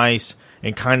Daryl's advice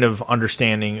and kind of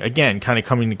understanding, again, kind of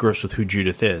coming to grips with who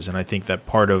Judith is. And I think that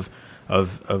part of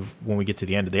when we get to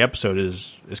the end of the episode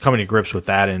is coming to grips with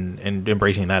that and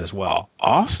embracing that as well.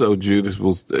 Also, Judith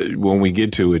when we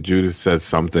get to it, Judith says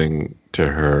something to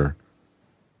her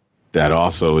that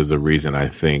also is a reason I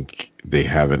think they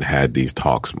haven't had these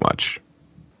talks much.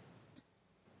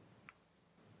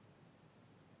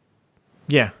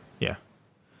 Yeah.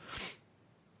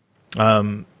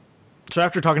 So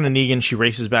after talking to Negan, she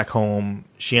races back home.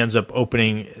 She ends up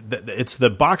opening. It's the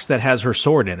box that has her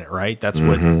sword in it, right? That's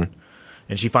what. And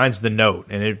she finds the note,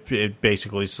 and it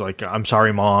basically is like, "I'm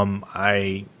sorry, Mom.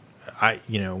 I,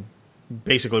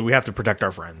 basically we have to protect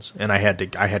our friends, and I had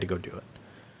to go do it."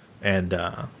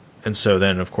 And so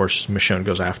then, of course, Michonne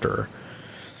goes after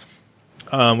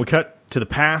her. We cut to the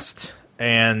past,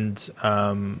 and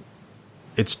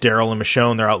it's Daryl and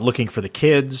Michonne. They're out looking for the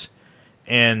kids,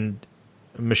 and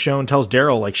Michonne tells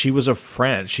Daryl, like, she was a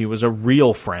friend. She was a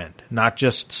real friend, not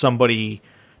just somebody,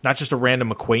 not just a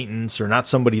random acquaintance, or not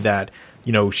somebody that,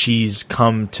 she's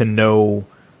come to know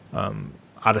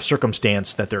out of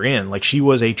circumstance that they're in. Like, she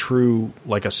was a true,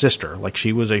 like a sister. Like,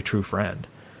 she was a true friend.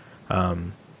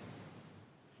 And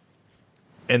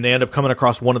they end up coming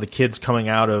across one of the kids coming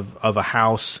out of a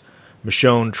house.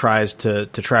 Michonne tries to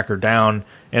track her down,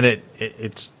 and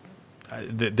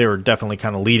they were definitely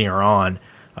kind of leading her on.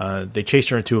 They chase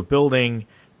her into a building,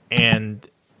 and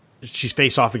she's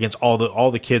face off against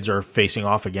all the kids are facing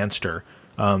off against her.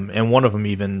 And one of them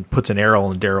even puts an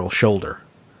arrow in Daryl's shoulder.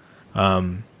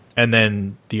 And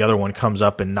then the other one comes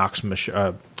up and knocks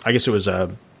I guess it was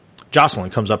Jocelyn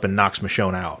comes up and knocks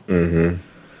Michonne out. Mm-hmm.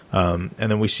 And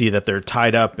then we see that they're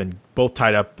both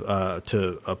tied up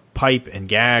to a pipe and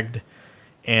gagged,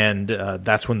 and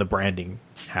that's when the branding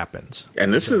happens.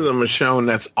 And this is a Michonne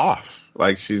that's off.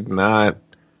 Like, she's not.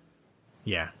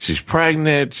 Yeah, she's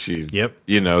pregnant. She's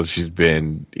she's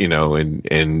been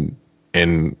in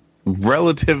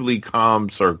relatively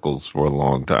calm circles for a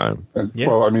long time. And,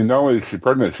 well, I mean, not only is she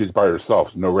pregnant, she's by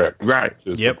herself. No Rick, right?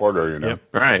 To support her,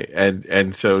 right?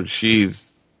 And so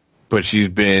she's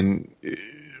been.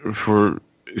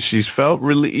 She's felt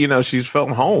really, she's felt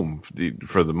home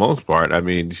for the most part. I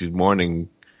mean, she's mourning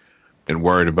and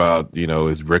worried about,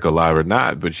 is Rick alive or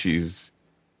not, but she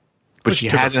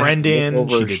took a friend in,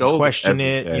 she didn't question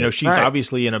it. She's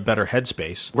obviously in a better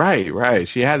headspace. Right.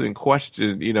 She hasn't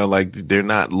questioned, like they're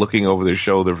not looking over their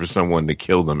shoulder for someone to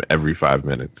kill them every 5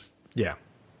 minutes. Yeah.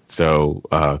 So,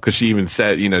 cause she even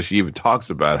said, she even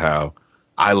talks about how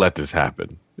I let this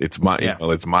happen. It's my,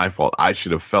 it's my fault. I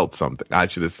should have felt something. I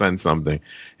should have sent something.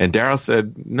 And Daryl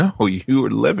said, "No, you were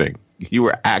living. You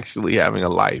were actually having a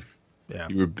life. Yeah,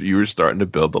 you were starting to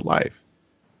build a life."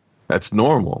 That's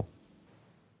normal.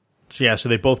 So yeah, so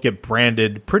they both get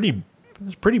branded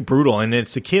it's pretty brutal, and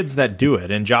it's the kids that do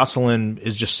it. And Jocelyn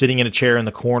is just sitting in a chair in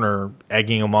the corner,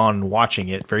 egging them on and watching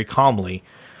it very calmly.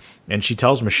 And she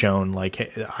tells Michonne, like,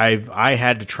 hey, I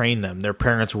had to train them. Their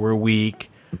parents were weak.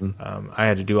 I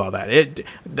had to do all that.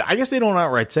 I guess they don't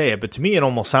outright say it, but to me it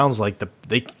almost sounds like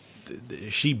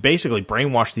she basically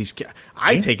brainwashed these kids.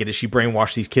 I take it as she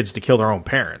brainwashed these kids to kill their own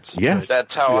parents. Yes.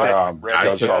 That's how I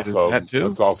read it.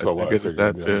 That's also what I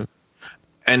figured. Too.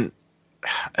 And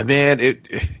man,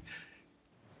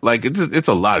 it's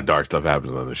a lot of dark stuff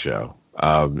happens on the show.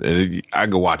 And I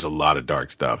can watch a lot of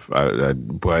dark stuff,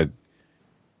 but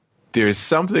there's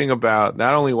something about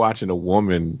not only watching a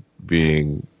woman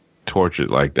being tortured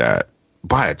like that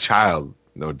by a child,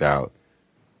 no doubt,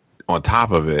 on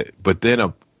top of it, but then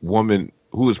a woman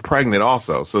who is pregnant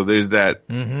also. So there's that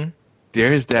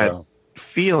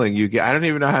feeling you get. I don't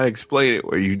even know how to explain it,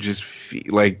 where you just feel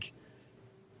like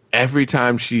every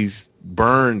time she's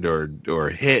burned or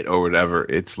hit or whatever,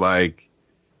 it's like,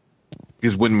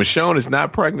 because when Michonne is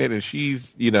not pregnant and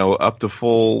she's, up to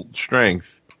full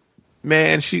strength,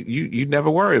 man, you never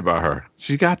worry about her.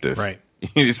 She's got this. Right.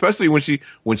 Especially when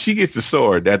she gets the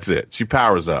sword, that's it. She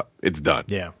powers up. It's done.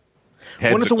 Yeah.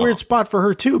 Well, it's a weird spot for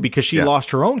her too, because she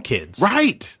lost her own kids.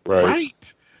 Right.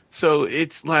 So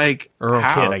it's like her own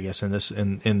kid, I guess,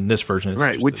 in this version.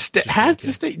 Right. Which has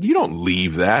to stay. You don't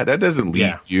leave that. That doesn't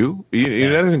leave you.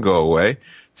 That doesn't go away.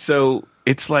 So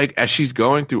it's like, as she's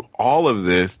going through all of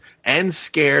this and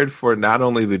scared for not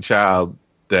only the child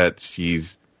that she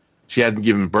hasn't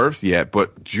given birth yet,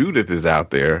 but Judith is out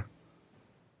there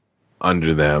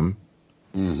under them.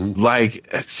 Mm-hmm. Like,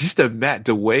 it's just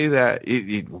the way that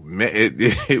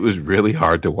it was really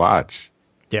hard to watch.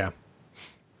 Yeah,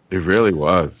 it really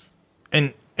was.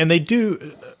 And they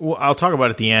do. Well, I'll talk about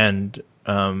it at the end.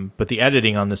 But the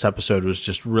editing on this episode was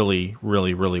just really,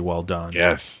 really, really well done.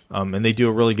 Yes. And they do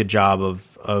a really good job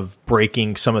of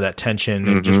breaking some of that tension.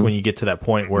 And just when you get to that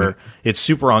point where it's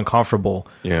super uncomfortable,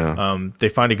 they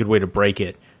find a good way to break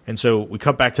it. And so we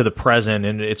cut back to the present,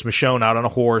 and it's Michonne out on a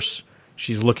horse.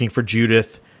 She's looking for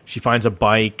Judith. She finds a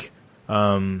bike.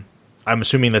 I'm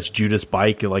assuming that's Judith's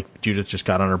bike. Like, Judith just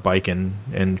got on her bike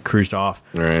and cruised off.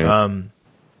 Right.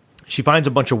 She finds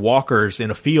a bunch of walkers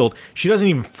in a field. She doesn't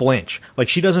even flinch. Like,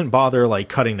 she doesn't bother, like,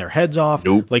 cutting their heads off.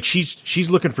 Nope. Like, she's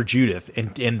looking for Judith,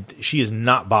 and she is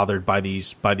not bothered by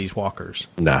these walkers.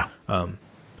 Nah.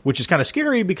 Which is kind of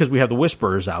scary, because we have the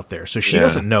Whisperers out there. So she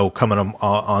doesn't know coming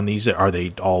on these. Are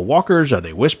they all walkers? Are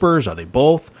they Whisperers? Are they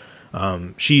both?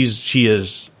 She is,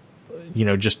 just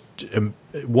a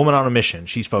woman on a mission.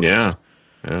 She's focused.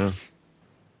 Yeah.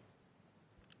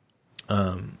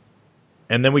 And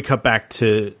then we cut back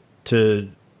to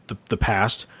the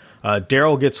past.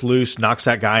 Daryl gets loose, knocks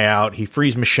that guy out. He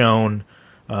frees Michonne.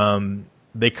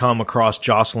 They come across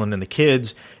Jocelyn and the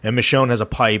kids, and Michonne has a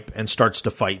pipe and starts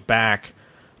to fight back.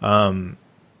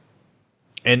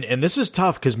 And this is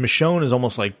tough, because Michonne is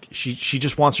almost like she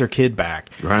just wants her kid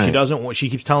back. Right. She doesn't want. She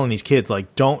keeps telling these kids,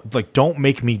 don't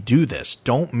make me do this.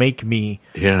 Don't make me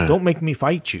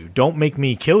fight you. Don't make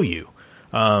me kill you.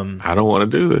 I don't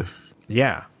want to do this.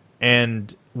 Yeah.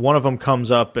 And one of them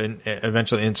comes up and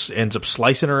eventually ends up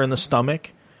slicing her in the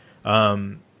stomach.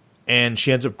 And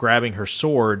she ends up grabbing her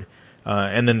sword.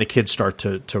 And then the kids start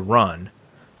to run.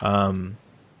 And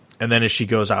then as she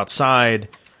goes outside,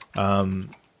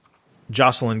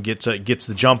 Jocelyn gets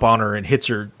the jump on her and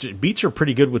beats her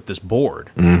pretty good with this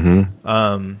board. Mm-hmm.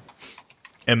 And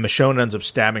Michonne ends up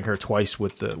stabbing her twice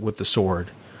with the sword.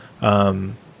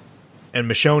 And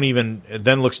Michonne even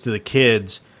then looks to the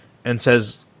kids and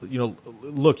says,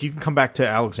 look, you can come back to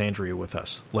Alexandria with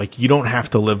us. Like, you don't have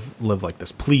to live like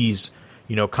this. Please,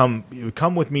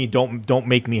 come with me. Don't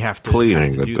make me have to.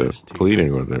 Pleading have to do this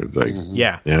pleading with her. Like,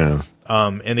 yeah.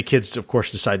 And the kids, of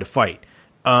course, decide to fight.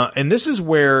 And this is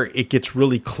where it gets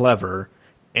really clever,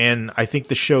 and I think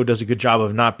the show does a good job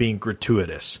of not being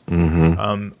gratuitous.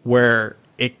 Mm-hmm. Where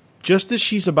it, just as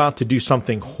she's about to do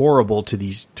something horrible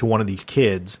to one of these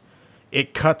kids,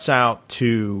 it cuts out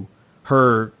to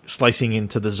her slicing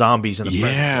into the zombies in the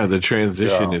present. The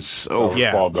transition is so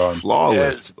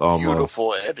flawless.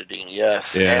 Beautiful editing,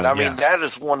 yes. Yeah. And I mean, that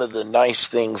is one of the nice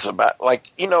things about, like,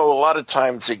 a lot of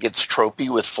times it gets tropey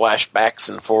with flashbacks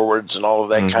and forwards and all of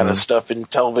that kind of stuff in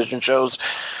television shows.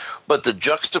 But the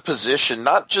juxtaposition,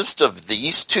 not just of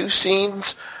these two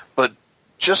scenes, but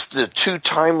just the two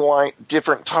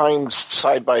different times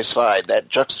side by side, that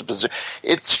juxtaposition,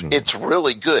 it's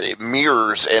really good. It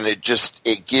mirrors, and it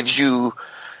gives you,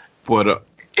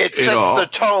 it sets the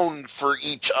tone for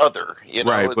each other,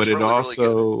 right? But it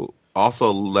really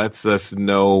also lets us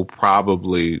know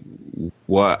probably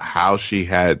what she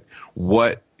had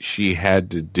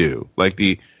to do, like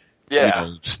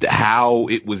how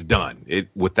it was done, it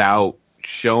without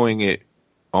showing it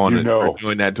on or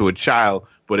doing that to a child,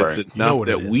 but it's enough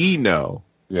that we know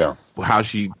how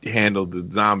she handled the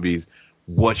zombies,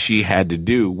 what she had to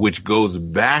do, which goes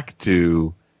back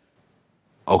to,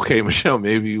 okay, Michonne,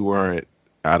 maybe you weren't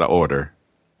out of order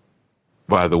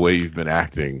by the way you've been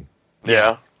acting.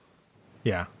 Yeah.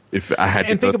 If I had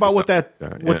and think about what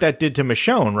that did to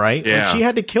Michonne, right? Yeah. Like, she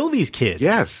had to kill these kids.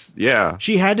 Yes. Yeah.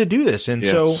 She had to do this, and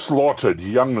so slaughtered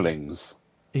younglings.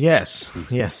 Yes.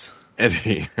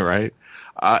 And right.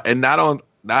 And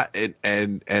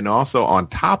and also on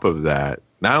top of that,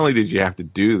 not only did you have to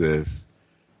do this,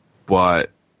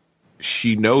 but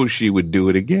she knows she would do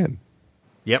it again.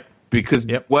 Yep. Because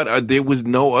there was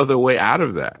no other way out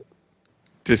of that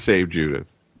to save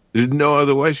Judith. There's no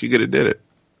other way she could have did it.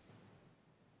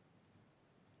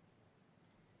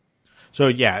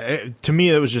 So to me,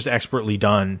 it was just expertly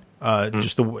done.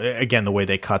 Just the way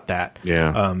they cut that.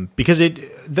 Yeah. Because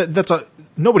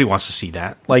nobody wants to see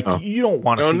that. Like you don't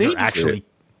want to see her actually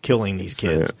killing these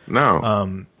kids.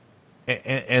 No.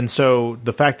 And so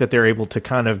the fact that they're able to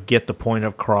kind of get the point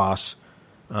across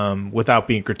without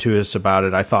being gratuitous about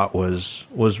it, I thought was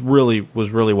really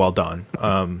well done.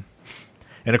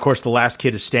 And of course, the last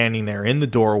kid is standing there in the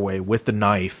doorway with the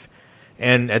knife.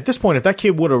 And at this point, if that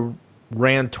kid would have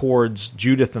ran towards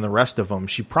Judith and the rest of them,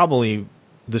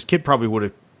 this kid probably would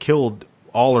have killed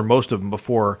all or most of them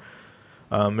before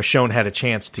Michonne had a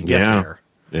chance to get there.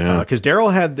 Yeah. Because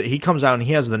Daryl he comes out and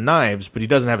he has the knives, but he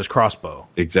doesn't have his crossbow.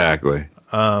 Exactly.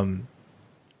 And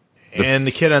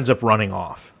the kid ends up running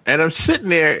off. And I'm sitting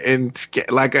there in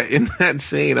that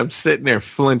scene, I'm sitting there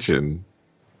flinching.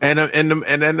 And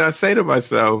then I say to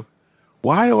myself,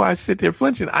 why do I sit there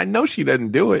flinching? I know she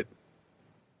doesn't do it.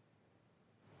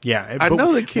 Yeah. I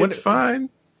know the kid's fine.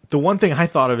 The one thing I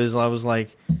thought of is I was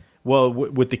like, well,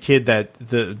 with the kid that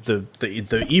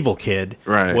the evil kid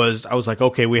was, I was like,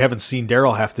 okay, we haven't seen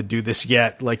Daryl have to do this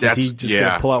yet. Like, is he just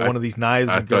going to pull out one of these knives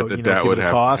and go, give it a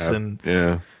toss? And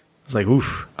I was like,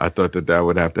 oof. I thought that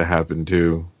would have to happen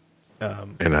too. So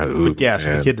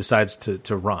the kid decides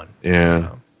to run.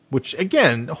 Yeah. Which,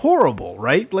 again, horrible,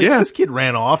 right? Like, this kid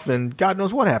ran off, and God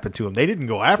knows what happened to him. They didn't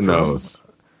go after him.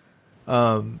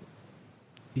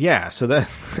 So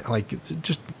that's, like, it's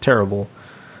just a terrible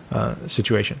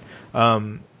situation.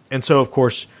 And so, of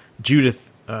course, Judith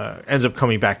ends up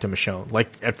coming back to Michonne. Like,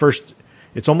 at first,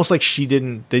 it's almost like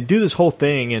they do this whole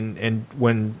thing, and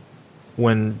when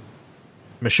Michonne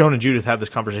and Judith have this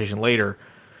conversation later,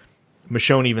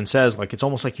 Michonne even says, like, it's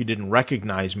almost like you didn't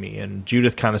recognize me. And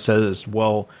Judith kind of says,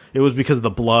 well, it was because of the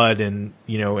blood and,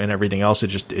 and everything else. It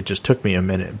just took me a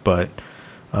minute. But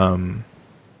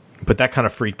that kind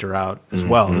of freaked her out as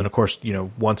well. And then, of course,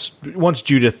 once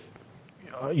Judith,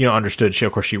 understood,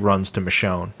 she runs to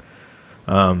Michonne.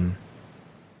 And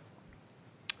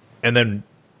then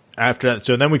after that,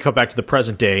 so then we come back to the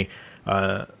present day.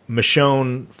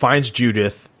 Michonne finds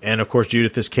Judith, and of course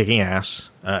Judith is kicking ass,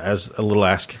 as a little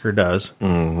ass kicker does.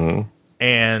 Mm-hmm.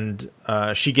 And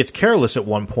she gets careless at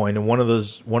one point, and one of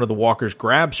the walkers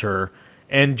grabs her,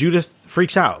 and Judith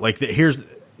freaks out. Like,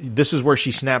 this is where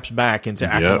she snaps back into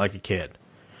acting like a kid.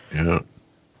 Yeah.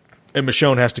 And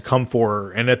Michonne has to come for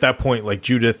her, and at that point, like,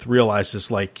 Judith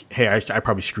realizes, like, hey, I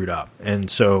probably screwed up,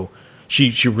 and so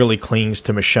she really clings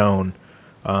to Michonne.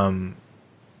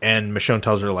 And Michonne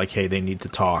tells her, like, hey, they need to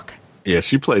talk. Yeah,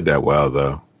 she played that well,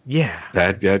 though. Yeah.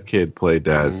 That kid played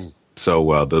that so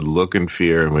well. The look and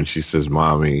fear when she says,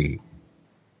 mommy.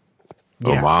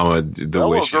 Oh, mama. The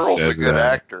way she girl's says a good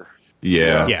actor.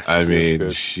 Yeah. Yes. I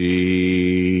mean,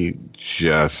 she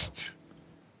just,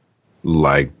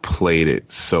 like, played it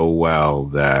so well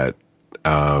that,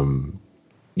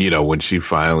 when she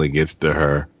finally gets to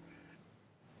her,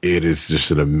 it is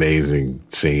just an amazing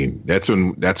scene. That's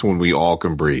when we all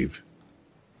can breathe.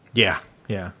 Yeah.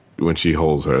 When she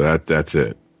holds her, that's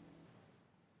it.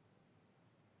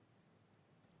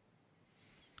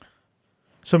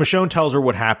 So Michonne tells her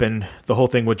what happened, the whole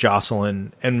thing with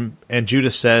Jocelyn, and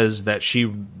Judith says that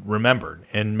she remembered,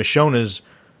 and Michonne is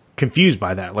confused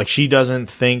by that. Like, she doesn't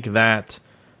think that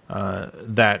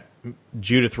that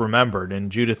Judith remembered,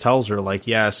 and Judith tells her, like,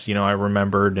 yes, I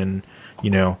remembered, and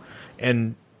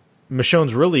and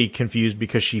Michonne's really confused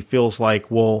because she feels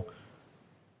like, well,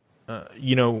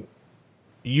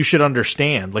 you should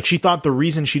understand. Like, she thought the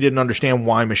reason she didn't understand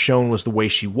why Michonne was the way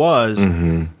she was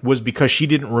because she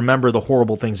didn't remember the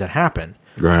horrible things that happened.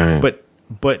 Right.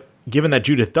 But given that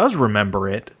Judith does remember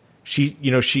it,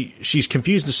 she's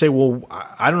confused to say, well,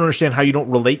 I don't understand how you don't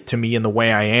relate to me in the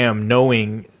way I am,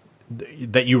 knowing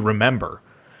that you remember.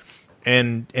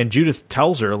 and Judith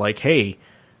tells her, like, hey,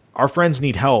 our friends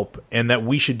need help, and that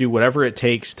we should do whatever it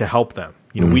takes to help them.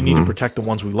 You know, we need to protect the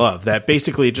ones we love. That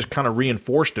basically it just kind of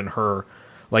reinforced in her,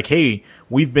 like, hey,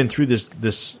 we've been through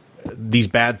these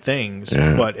bad things,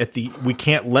 but we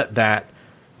can't let that,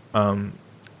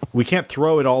 we can't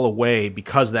throw it all away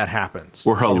because that happens.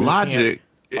 Well, her logic,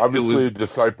 obviously a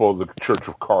disciple of the Church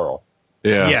of Carl.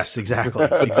 Yeah. Yes, exactly.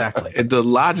 And the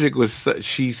logic was,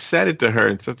 she said it to her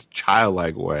in such a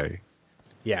childlike way.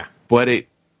 Yeah. But it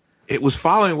was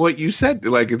following what you said.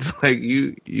 Like, it's like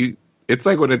it's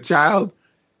like when a child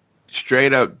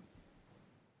straight up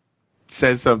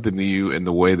says something to you in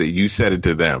the way that you said it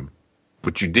to them,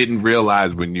 but you didn't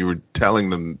realize when you were telling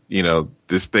them, you know,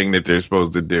 this thing that they're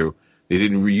supposed to do. You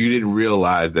didn't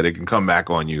realize that it can come back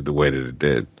on you the way that it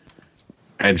did.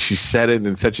 And she said it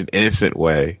in such an innocent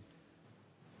way.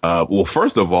 Well,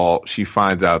 first of all, she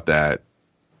finds out that,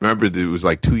 remember, it was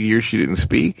like 2 years she didn't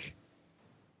speak.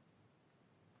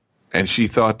 And she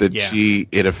thought that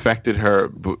it affected her,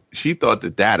 but she thought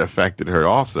that affected her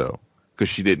also because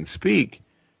she didn't speak.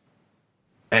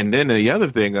 And then the other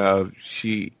thing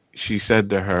she said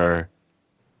to her,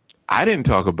 I didn't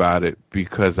talk about it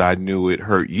because I knew it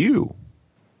hurt you.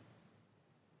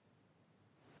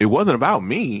 It wasn't about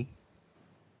me.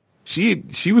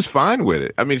 She was fine with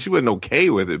it. I mean, she wasn't okay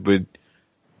with it, but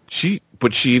she,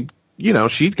 you know,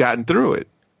 she'd gotten through it.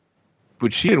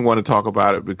 But she didn't want to talk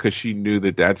about it because she knew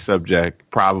that subject,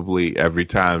 probably every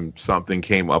time something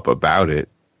came up about it,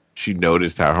 she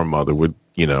noticed how her mother would,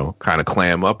 you know, kind of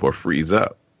clam up or freeze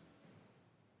up.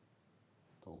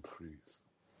 Don't freeze.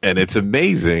 And it's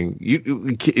amazing.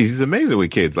 It's amazing with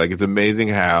kids. Like, it's amazing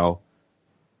how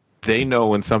they know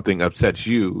when something upsets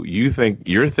you.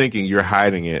 You're thinking you're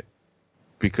hiding it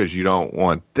because you don't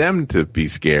want them to be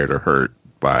scared or hurt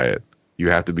by it.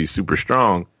 You have to be super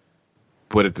strong.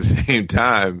 But at the same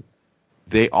time,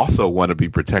 they also want to be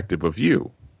protective of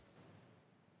you.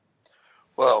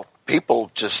 Well, people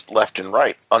just left and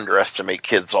right underestimate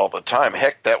kids all the time.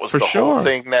 Heck, that was whole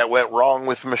thing that went wrong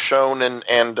with Michonne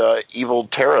and Evil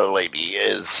Terra Lady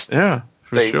is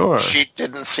she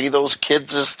didn't see those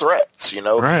kids as threats. You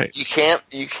know, right? You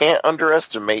can't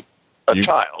underestimate a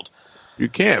child. You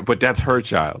can't, but that's her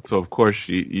child. So of course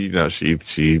she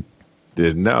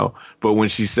didn't know. But when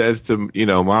she says to, you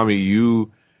know, Mommy,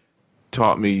 you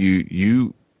taught me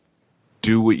you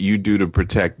do what you do to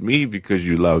protect me because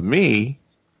you love me.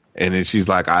 And then she's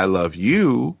like, I love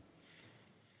you.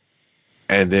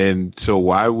 And then, so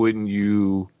why wouldn't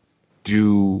you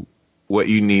do what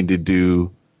you need to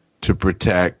do to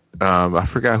protect, I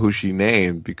forgot who she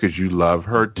named, because you love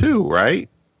her too, right?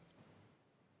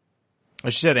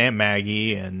 She said Aunt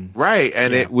Maggie and... Right,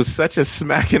 and it was such a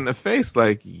smack in the face,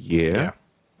 like,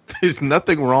 there's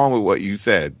nothing wrong with what you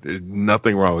said. There's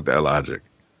nothing wrong with that logic.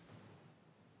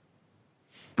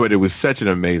 But it was such an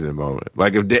amazing moment.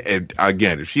 Like,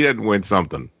 if she didn't win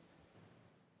something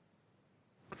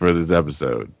for this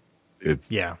episode, it's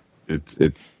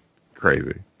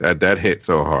crazy. That hit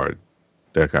so hard,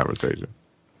 that conversation.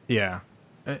 Yeah.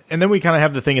 And then we kind of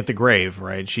have the thing at the grave,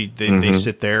 right? They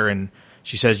sit there and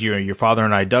she says, your father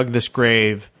and I dug this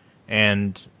grave,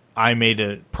 and I made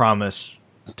a promise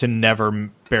to never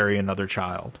bury another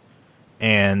child.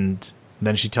 And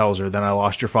then she tells her, then I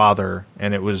lost your father,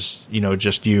 and it was, you know,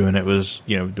 just you, and it was,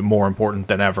 you know, more important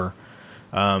than ever.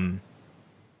 And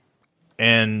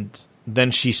then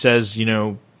she says, you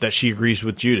know, that she agrees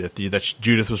with Judith, that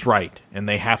Judith was right, and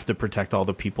they have to protect all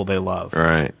the people they love.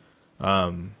 Right.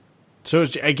 So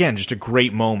it's, again, just a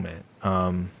great moment.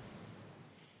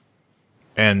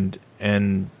 And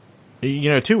you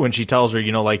know, too, when she tells her,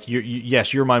 you know, like,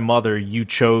 yes, you're my mother. You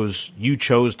chose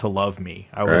to love me.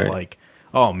 I was like,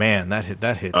 oh man, that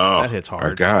hits hard.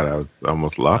 My God, I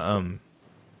almost lost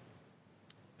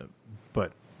it.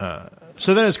 But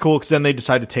so then it's cool because then they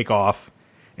decide to take off,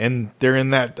 and they're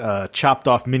in that chopped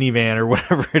off minivan or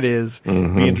whatever it is,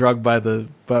 being drugged by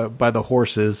the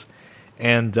horses,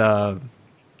 and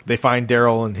they find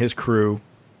Daryl and his crew,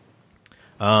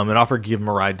 and offer to give him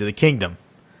a ride to the kingdom.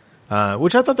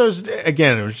 Which I thought that was,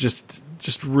 again, it was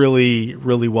just really,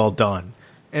 really well done.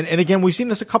 And again, we've seen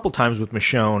this a couple times with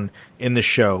Michonne in the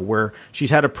show, where she's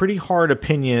had a pretty hard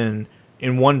opinion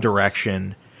in one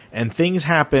direction, and things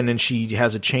happen and she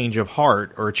has a change of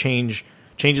heart or changes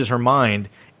her mind,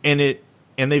 and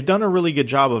they've done a really good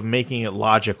job of making it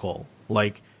logical.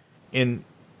 Like,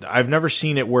 I've never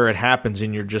seen it where it happens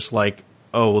and you're just like,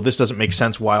 oh, well, this doesn't make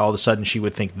sense why all of a sudden she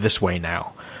would think this way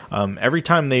now. Every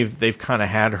time they've kind of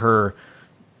had her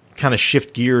kind of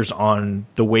shift gears on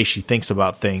the way she thinks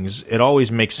about things, it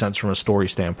always makes sense from a story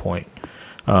standpoint.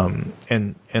 And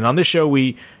on this show,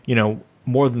 we, you know,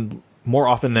 more than more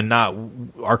often than not,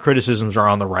 our criticisms are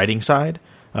on the writing side.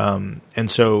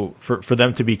 And so for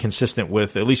them to be consistent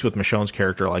with, at least with Michonne's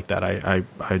character like that, I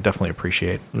definitely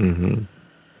appreciate. Mm-hmm.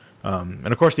 And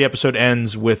of course the episode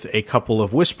ends with a couple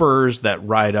of whisperers that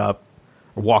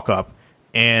walk up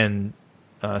and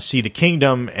see the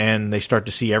kingdom, and they start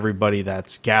to see everybody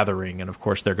that's gathering. And of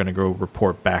course they're going to go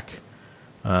report back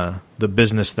the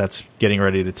business that's getting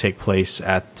ready to take place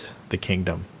at the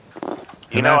kingdom.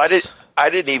 You know, I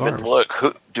didn't even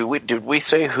look. Did we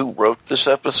say who wrote this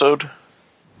episode?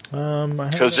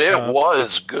 Because it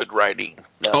was good writing.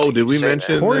 Did we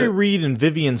mention Corey Reed and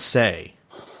Vivian Say?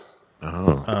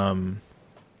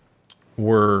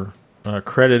 Were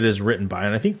credited as written by,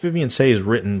 and I think Vivian Say has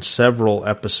written several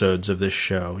episodes of this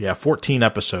show. Yeah, 14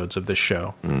 episodes of this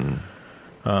show.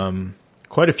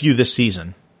 Quite a few this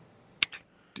season.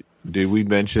 Did we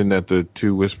mention that the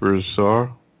two whisperers saw?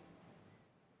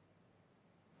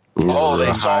 Oh,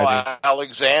 they saw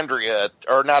Alexandria,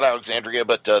 or not Alexandria,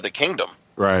 but the kingdom.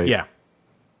 Right. Yeah.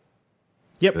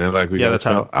 Yep. And like that's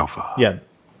how Alpha. Yeah.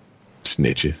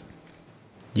 Snitches.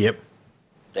 Yep.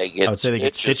 They get I would say they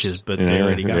get stitches, but Yeah, they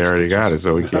already got it,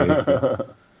 so we can't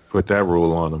put that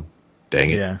rule on them. Dang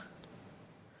it. Yeah.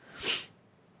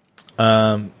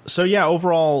 So yeah,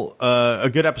 overall, a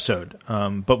good episode.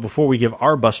 But before we give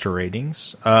our Buster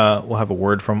ratings, we'll have a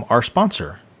word from our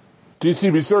sponsor.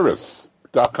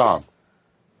 DCBService.com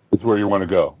is where you want to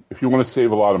go if you want to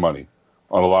save a lot of money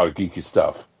on a lot of geeky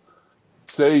stuff.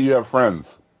 Say you have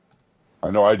friends. I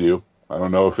know I do. I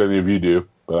don't know if any of you do,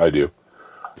 but I do.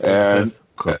 And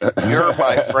you're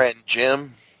my friend,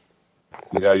 Jim.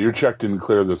 Yeah, your check didn't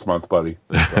clear this month, buddy.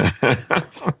 So.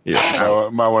 Yeah,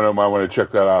 might want to check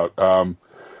that out.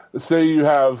 Say you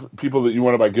have people that you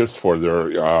want to buy gifts for.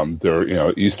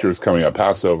 They're Easter's coming up,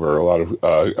 Passover, a lot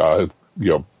of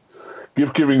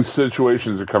gift giving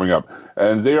situations are coming up,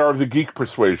 and they are of the geek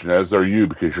persuasion, as are you,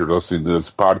 because you're listening to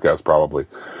this podcast probably,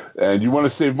 and you want to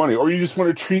save money, or you just want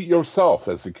to treat yourself,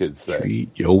 as the kids say.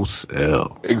 Treat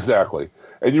yourself. Exactly.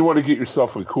 And you want to get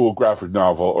yourself a cool graphic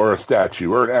novel or a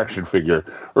statue or an action figure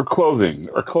or clothing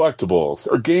or collectibles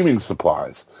or gaming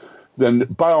supplies, then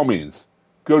by all means,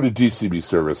 go to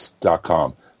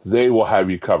DCBService.com. They will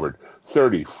have you covered.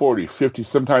 30, 40, 50,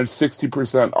 sometimes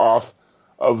 60% off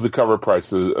of the cover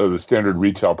price of the standard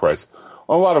retail price.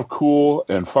 A lot of cool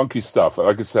and funky stuff.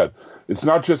 Like I said, it's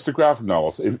not just the graphic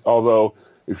novels, although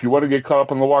if you want to get caught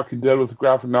up on The Walking Dead with the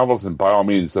graphic novels, then by all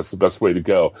means, that's the best way to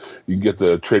go. You can get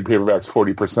the trade paperbacks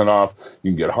 40% off. You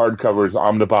can get hardcovers,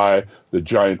 Omnibuy, the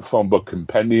giant phone book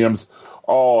compendiums,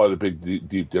 all at a big,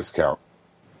 deep discount.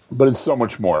 But it's so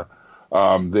much more.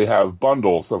 They have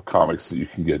bundles of comics that you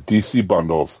can get, DC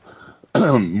bundles,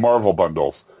 Marvel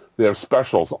bundles. They have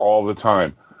specials all the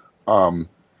time.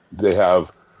 They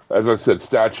have, as I said,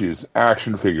 statues,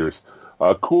 action figures,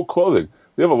 cool clothing.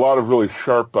 They have a lot of really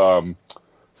sharp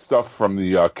stuff from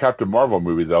the Captain Marvel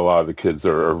movie that a lot of the kids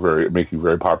are making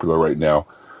very popular right now,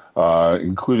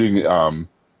 including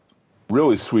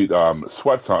really sweet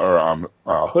sweats or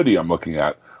hoodie I'm looking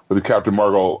at with the Captain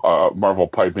Marvel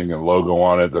piping and logo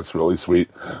on it. That's really sweet.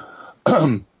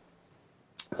 That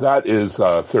is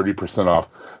 30% off.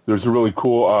 There's a really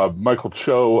cool Michael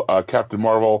Cho Captain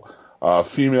Marvel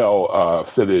female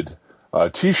fitted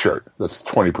T-shirt that's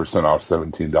 20% off,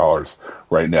 $17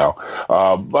 right now.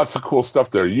 Lots of cool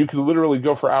stuff there. You can literally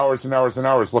go for hours and hours and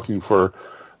hours looking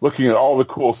at all the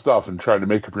cool stuff and trying to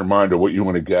make up your mind on what you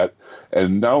want to get.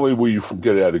 And not only will you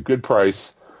get it at a good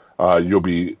price, you'll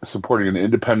be supporting an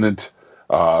independent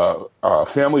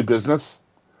family business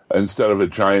instead of a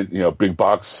giant, big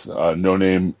box,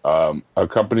 no-name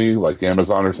company like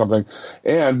Amazon or something.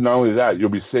 And not only that, you'll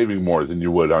be saving more than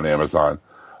you would on Amazon.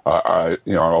 On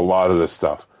a lot of this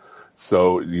stuff.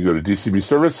 So you go to DCB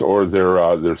Service or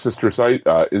their sister site,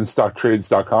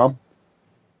 InStockTrades.com.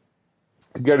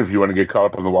 Again, if you want to get caught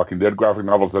up on the Walking Dead graphic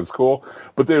novels, that's cool.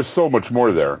 But there's so much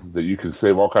more there that you can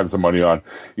save all kinds of money on,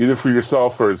 either for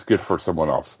yourself or as a gift for someone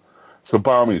else. So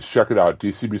by all means, check it out,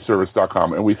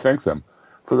 DCBService.com. And we thank them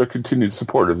for their continued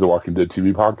support of the Walking Dead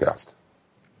TV podcast.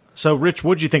 So, Rich,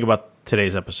 what did you think about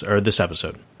today's episode, or this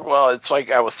episode? Well, it's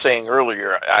like I was saying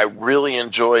earlier, I really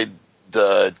enjoyed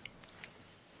the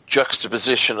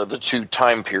juxtaposition of the two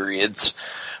time periods,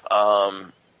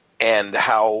 and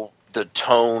how the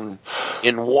tone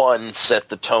in one set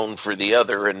the tone for the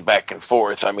other and back and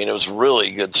forth. I mean, it was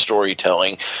really good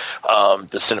storytelling. The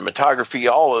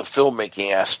cinematography, all of the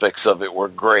filmmaking aspects of it were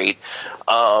great.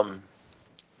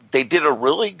 They did a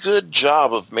really good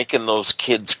job of making those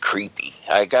kids creepy.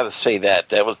 I got to say that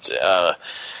was,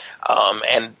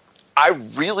 and I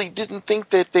really didn't think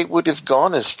that they would have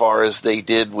gone as far as they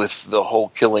did with the whole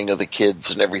killing of the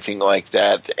kids and everything like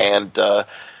that. And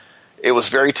it was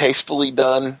very tastefully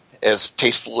done, as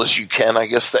tasteful as you can, I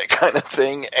guess, that kind of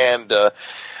thing. And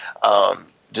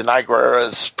Denai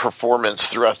Guerrera's performance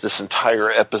throughout this entire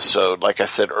episode, like I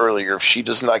said earlier, if she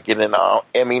does not get an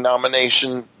Emmy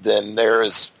nomination, then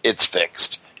it's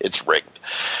fixed. It's rigged.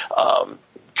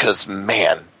 Because,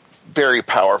 man, very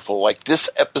powerful. Like, this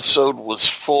episode was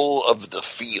full of the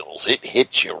feels. It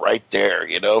hit you right there,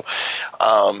 you know.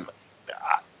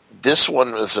 This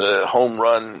one was a home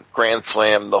run, grand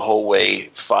slam the whole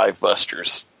way, 5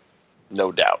 busters,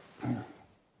 no doubt.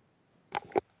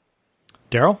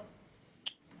 Daryl?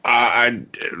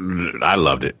 I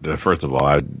loved it. First of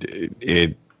all,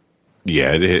 it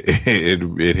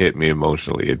hit me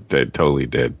emotionally. It totally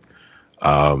did.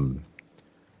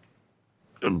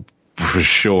 For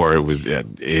sure,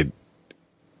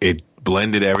 it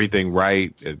blended everything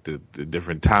right at the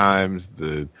different times.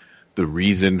 The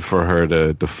reason for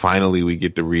her to finally, we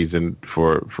get the reason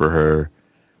for her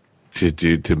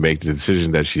to make the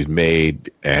decision that she's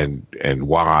made and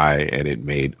why, and it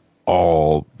made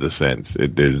all the sense.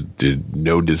 There's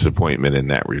no disappointment in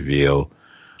that reveal.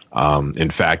 In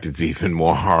fact, it's even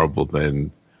more horrible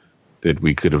than that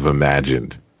we could have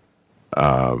imagined.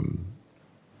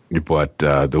 But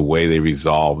the way they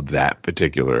resolved that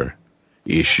particular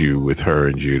issue with her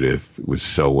and Judith was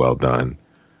so well done.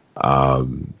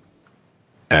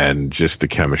 And just the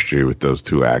chemistry with those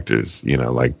two actors, you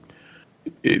know, like,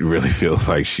 it really feels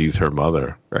like she's her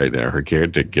mother right there, her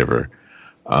caregiver.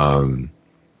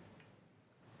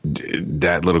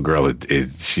 That little girl,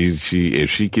 if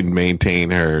she can maintain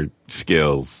her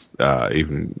skills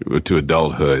even to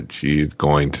adulthood, she's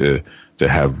going to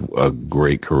have a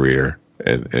great career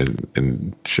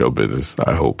in show business,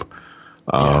 I hope.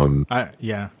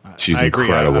 She's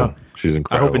incredible. She's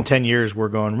incredible. I hope in 10 years we're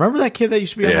going, remember that kid that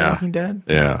used to be on The Walking Dead?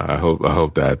 Yeah, I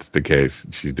hope that's the case.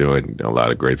 She's doing a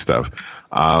lot of great stuff.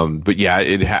 But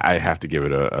yeah, I have to give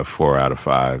it a 4 out of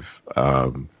 5.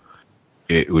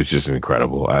 It was just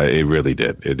incredible. It really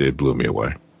did. It blew me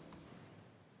away.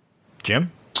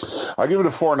 Jim? I give it a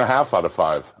 4.5 out of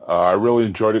 5. I really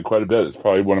enjoyed it quite a bit. It's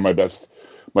probably one of my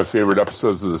favorite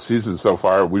episodes of the season so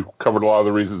far. We've covered a lot of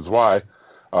the reasons why.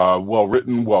 Well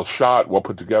written, well shot, well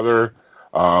put together.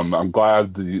 I'm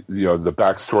glad the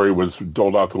backstory was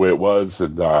doled out the way it was,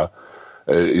 and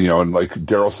and like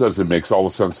Daryl says, it makes all the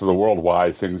sense in the world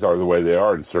why things are the way they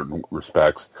are in certain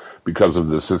respects because of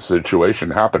this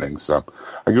situation happening. So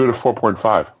I give it a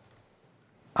 4.5.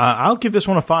 I'll give this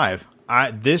one a 5.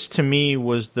 This to me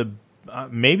was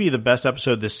maybe the best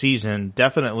episode this season.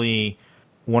 Definitely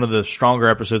one of the stronger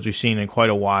episodes we've seen in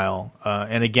quite a while.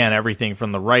 And again, everything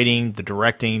from the writing, the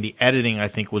directing, the editing, I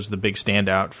think was the big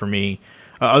standout for me.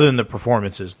 Other than the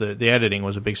performances, the editing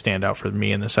was a big standout for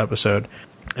me in this episode,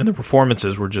 and the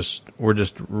performances were just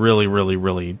really, really,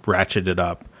 really ratcheted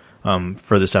up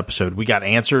for this episode. We got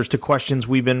answers to questions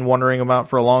we've been wondering about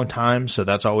for a long time, so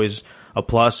that's always a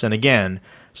plus. And again,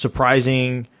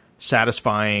 surprising,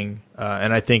 satisfying,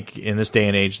 and I think in this day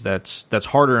and age, that's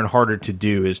harder and harder to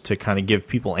do, is to kind of give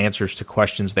people answers to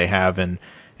questions they have, and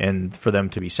for them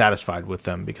to be satisfied with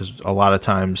them, because a lot of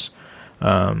times,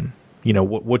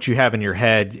 what you have in your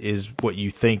head is what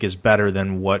you think is better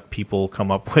than what people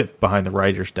come up with behind the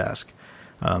writer's desk.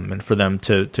 And for them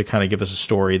to kind of give us a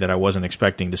story that I wasn't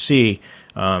expecting to see,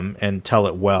 and tell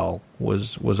it well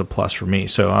was a plus for me.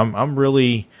 So I'm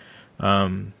really,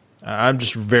 I'm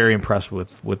just very impressed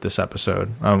with this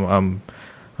episode. I'm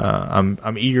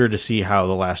eager to see how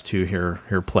the last two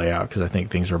here play out, because I think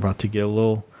things are about to get a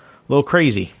little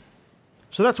crazy.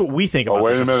 So that's what we think about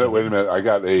this episode. Wait a minute. I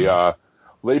got a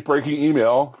late-breaking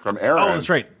email from Aaron. Oh, that's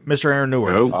right. Mr. Aaron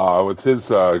Newworth. With his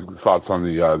thoughts on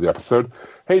the episode.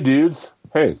 Hey, dudes.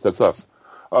 Hey, that's us.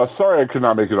 Sorry I could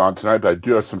not make it on tonight, but I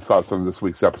do have some thoughts on this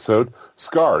week's episode.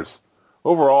 Scars.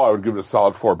 Overall, I would give it a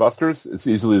solid 4 busters. It's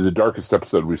easily the darkest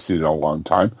episode we've seen in a long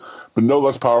time, but no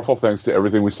less powerful thanks to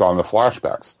everything we saw in the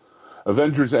flashbacks.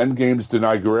 Avengers Endgame's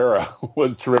Denai Guerrera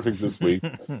was terrific this week,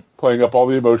 playing up all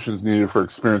the emotions needed for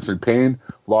experiencing pain,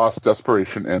 loss,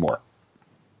 desperation, and more.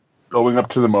 Going up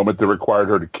to the moment that required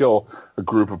her to kill a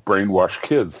group of brainwashed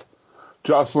kids.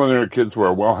 Jocelyn and her kids were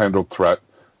a well-handled threat,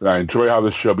 and I enjoy how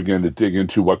this show began to dig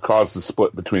into what caused the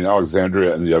split between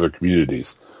Alexandria and the other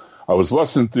communities. I was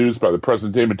less enthused by the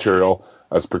present-day material,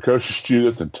 as precocious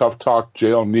Judith and tough talk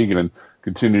Jael Negan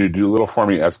continue to do little for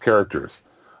me as characters.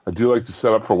 I do like to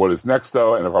set up for what is next,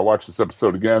 though, and if I watch this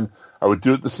episode again, I would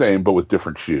do it the same, but with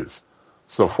different shoes.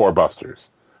 So 4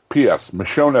 busters. P.S.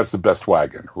 Michonne has the best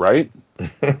wagon, right?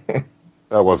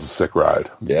 That was a sick ride.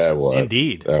 Yeah, it was.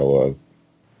 Indeed. That was.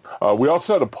 We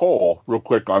also had a poll real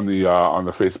quick on the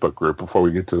Facebook group before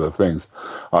we get to the things.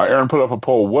 Aaron put up a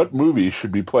poll. What movie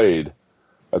should be played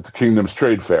at the Kingdom's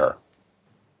Trade Fair?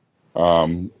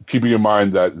 Keeping in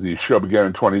mind that the show began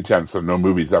in 2010, so no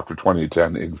movies after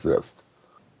 2010 exist.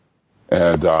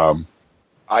 And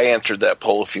I answered that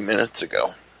poll a few minutes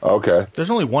ago. Okay.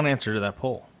 There's only one answer to that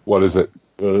poll. What is it?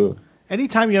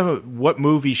 Anytime you have a what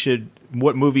movie should,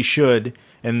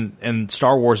 and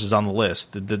Star Wars is on the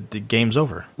list, the game's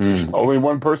over. Only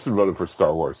one person voted for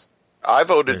Star Wars. I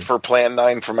voted for Plan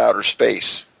 9 from Outer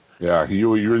Space. Yeah,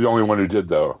 you're the only one who did,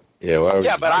 though. Yeah, well,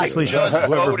 but I Obviously, just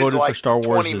whoever voted like for Star Wars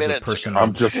 20 is a minutes person. ago.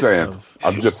 I'm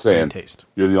just saying. Taste.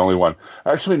 You're the only one.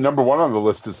 Actually, number one on the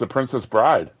list is The Princess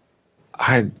Bride.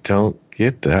 I don't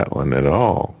get that one at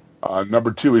all.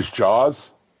 Number 2 is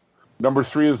Jaws. Number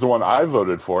 3 is the one I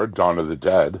voted for, Dawn of the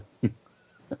Dead.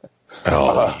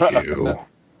 Oh, you.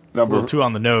 Number 2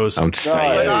 on the nose. I'm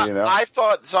saying. I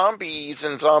thought zombies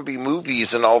and zombie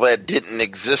movies and all that didn't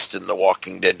exist in the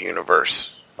Walking Dead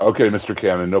universe. Okay, Mr.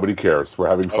 Cannon, nobody cares. We're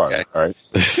having fun, Okay. All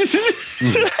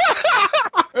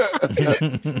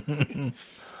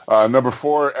right? Number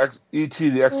 4, E.T.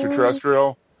 the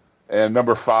Extraterrestrial. And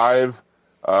number 5,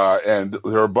 and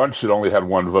there are a bunch that only had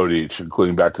one vote each,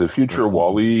 including Back to the Future,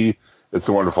 Wall-E, It's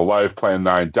a Wonderful Life, Plan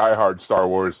 9, Die Hard, Star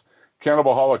Wars,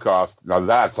 Cannibal Holocaust. Now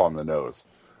that's on the nose.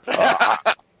 I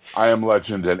Am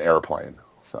Legend, and Airplane.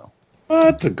 So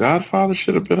What? The Godfather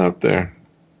should have been up there.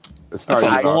 it's not.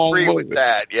 I even agree on. with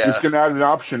that, You yeah. can add an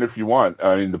option if you want.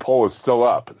 I mean, the poll is still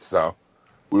up, so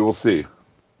we will see.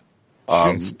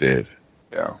 Shits did.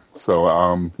 Yeah. So,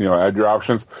 add your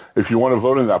options. If you want to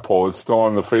vote in that poll, it's still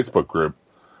on the Facebook group,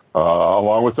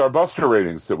 along with our Buster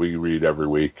ratings that we read every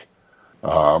week,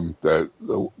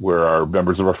 where our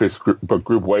members of our Facebook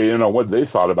group weigh in on what they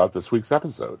thought about this week's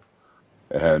episode.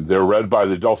 And they're read by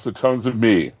the dulcet tones of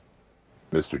me,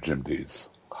 Mr. Jim Dees.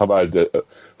 How about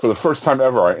for the first time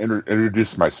ever, I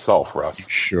introduced myself, Russ.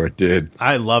 Sure did.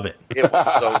 I love it. It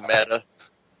was so meta.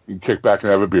 You can kick back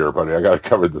and have a beer, buddy. I got it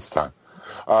covered this time.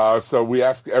 So we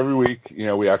ask every week,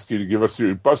 we ask you to give us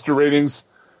your Buster ratings,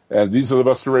 and these are the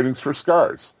Buster ratings for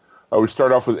Scars. We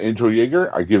start off with Angel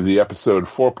Yeager. I give the episode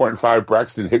 4.5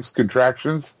 Braxton Hicks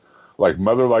contractions, like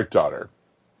mother, like daughter.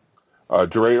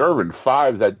 DeRay Irvin,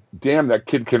 5. That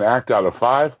kid can act out of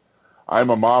 5. I'm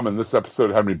a mom, and this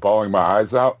episode had me bawling my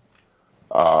eyes out.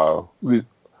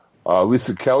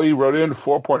 Lisa Kelly wrote in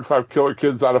 4.5 Killer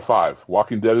Kids out of 5.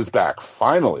 Walking Dead is back,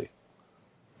 finally.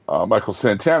 Michael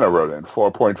Santana wrote in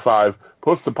 4.5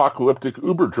 post-apocalyptic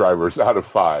Uber drivers out of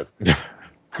 5.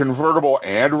 Convertible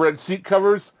and red seat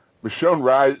covers.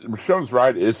 Michonne's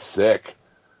ride is sick.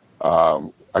 I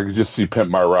could just see Pimp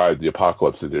My Ride, the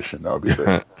Apocalypse edition. That would be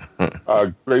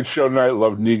great. Great show tonight.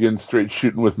 Loved Negan straight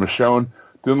shooting with Michonne.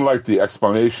 Didn't like the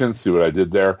explanation. See what I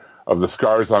did there of the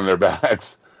scars on their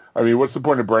backs. I mean, what's the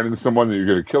point of branding someone that you're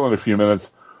going to kill in a few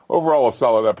minutes? Overall, a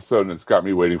solid episode, and it's got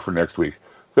me waiting for next week.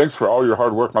 Thanks for all your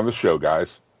hard work on the show,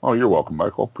 guys. Oh, you're welcome,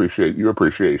 Michael. Appreciate your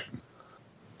appreciation.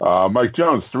 Mike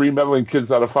Jones, 3 meddling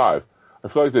kids out of 5. I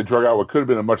feel like they drug out what could have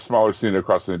been a much smaller scene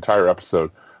across the entire episode.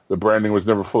 The branding was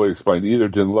never fully explained either.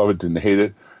 Didn't love it, didn't hate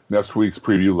it. Next week's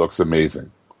preview looks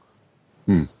amazing.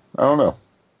 I don't know.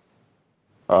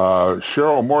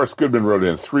 Cheryl Morris Goodman wrote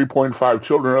in 3.5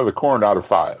 Children of the Corn out of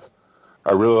 5.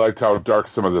 I really liked how dark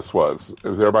some of this was,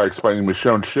 thereby explaining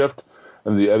Michonne's shift,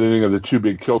 and the editing of the 2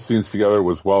 big kill scenes together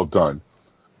was well done.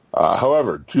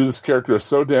 However, Judith's character is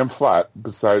so damn flat,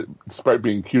 despite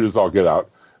being cute as all get out,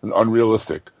 and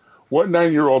unrealistic. What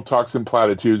 9-year-old talks in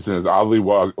platitudes and is oddly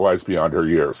wise beyond her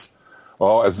years?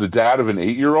 Well, as the dad of an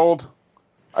 8-year-old,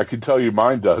 I can tell you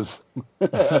mine does. Yeah,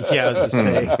 I was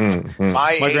going to say.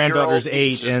 My granddaughter's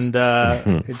 8,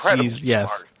 and she's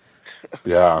yes.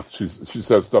 Yeah, she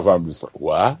says stuff I'm just like,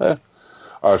 what?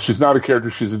 She's not a character,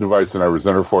 she's a device, and I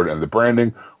resent her for it. And the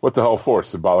branding, what the hell for?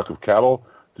 Symbolic of cattle?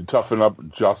 To toughen up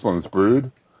Jocelyn's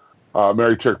brood?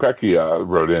 Mary Cherpecki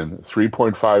wrote in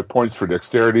 3.5 points for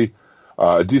dexterity.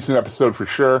 A decent episode for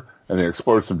sure, and they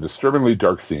explored some disturbingly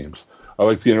dark themes. I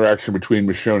like the interaction between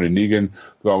Michonne and Negan,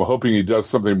 though I'm hoping he does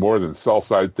something more than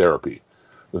cell-side therapy.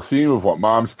 The theme of what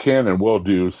moms can and will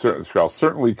do shall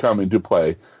certainly come into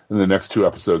play in the next 2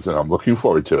 episodes, and I'm looking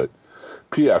forward to it.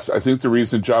 P.S. I think the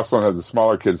reason Jocelyn had the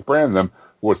smaller kids brand them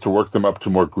was to work them up to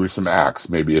more gruesome acts,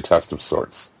 maybe a test of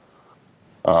sorts.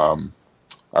 I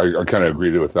kind of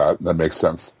agree with that. That makes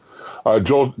sense.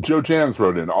 Joe Jans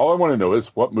wrote in, all I want to know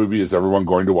is, what movie is everyone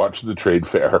going to watch at the trade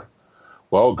fair?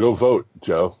 Well, go vote,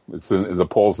 Joe. It's in the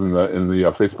polls in the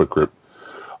Facebook group.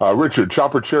 Richard,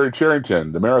 Chopper Cherry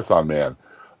Charrington, the Marathon Man,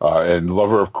 and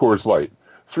lover of Coors Light.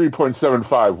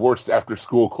 3.75, worst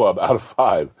after-school club out of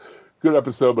 5. Good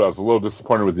episode, but I was a little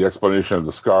disappointed with the explanation of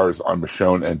the scars on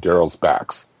Michonne and Daryl's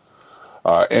backs.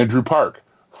 Andrew Park,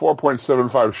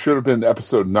 4.75, should have been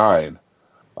episode 9.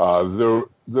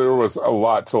 There was a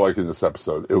lot to like in this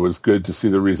episode. It was good to see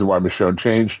the reason why Michonne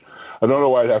changed. I don't know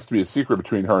why it has to be a secret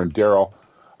between her and Daryl.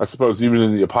 I suppose even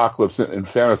in the apocalypse,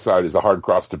 infanticide is a hard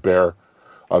cross to bear.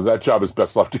 That job is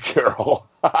best left to Carol.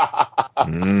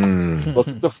 Look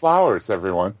at the flowers,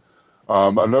 everyone.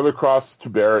 Another cross to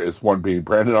bear is one being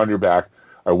branded on your back.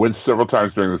 I winced several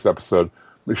times during this episode.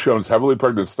 Michonne's heavily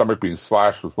pregnant stomach being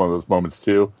slashed was one of those moments,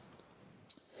 too.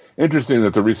 Interesting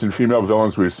that the recent female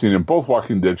villains we've seen in both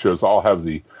Walking Dead shows all have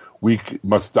the weak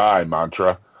must die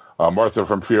mantra. Martha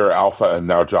from Fear, Alpha, and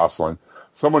now Jocelyn.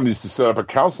 Someone needs to set up a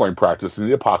counseling practice in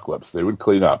the apocalypse. They would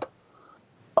clean up.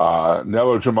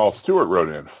 Nello Jamal Stewart wrote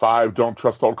in, 5 don't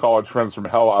trust old college friends from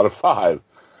hell out of 5.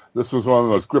 This was one of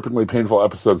the most grippingly painful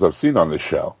episodes I've seen on this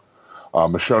show.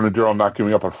 Michonne and Daryl not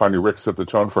giving up on finding Rick set the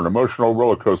tone for an emotional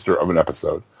roller coaster of an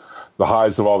episode. The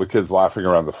highs of all the kids laughing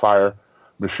around the fire,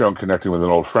 Michonne connecting with an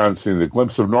old friend, seeing the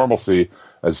glimpse of normalcy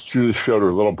as Judith showed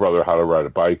her little brother how to ride a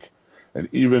bike, and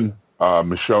even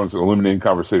Michonne's illuminating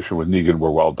conversation with Negan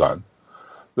were well done.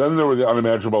 Then there were the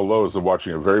unimaginable lows of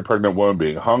watching a very pregnant woman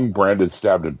being hung, branded,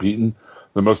 stabbed, and beaten.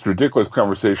 The most ridiculous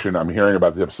conversation I'm hearing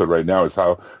about the episode right now is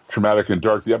how traumatic and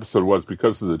dark the episode was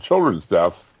because of the children's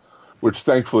deaths, which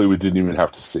thankfully we didn't even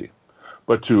have to see.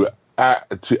 But to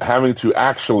having to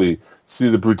actually see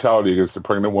the brutality against a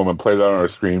pregnant woman played out on our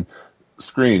screen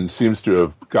seems to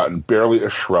have gotten barely a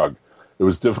shrug. It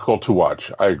was difficult to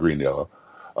watch. I agree, Nilo.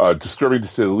 Disturbing to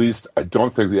say the least. I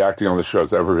don't think the acting on the show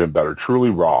has ever been better. Truly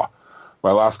raw.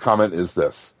 My last comment is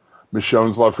this.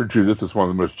 Michonne's love for Judith is one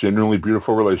of the most genuinely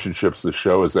beautiful relationships the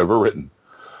show has ever written.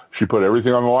 She put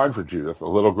everything on the line for Judith, a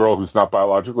little girl who's not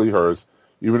biologically hers,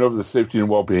 even over the safety and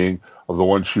well-being of the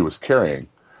one she was carrying.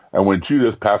 And when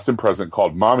Judith, past and present,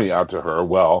 called Mommy out to her,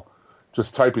 well,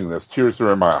 just typing this, tears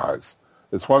are in my eyes.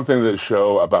 It's one thing that a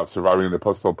show about surviving in a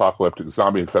post-apocalyptic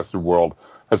zombie-infested world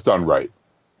has done right.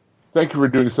 Thank you for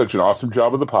doing such an awesome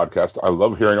job of the podcast. I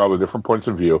love hearing all the different points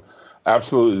of view.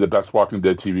 Absolutely the best Walking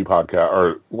Dead TV podcast,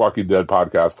 or Walking Dead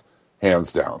podcast,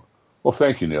 hands down. Well,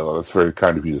 thank you, Neil. That's very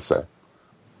kind of you to say.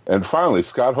 And finally,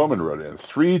 Scott Homan wrote in,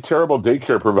 3 terrible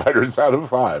daycare providers out of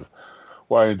 5.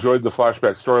 While I enjoyed the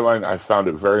flashback storyline, I felt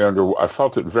it very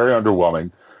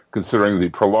underwhelming, considering the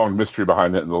prolonged mystery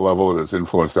behind it and the level it has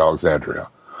influenced Alexandria.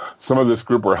 Some of this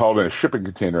group were held in a shipping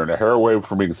container and a hair away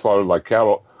from being slaughtered like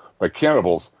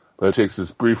cannibals, but it takes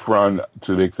this brief run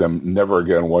to make them never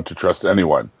again want to trust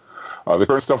anyone. The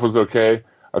current stuff was okay.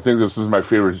 I think this was my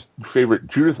favorite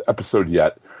Judith episode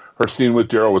yet. Her scene with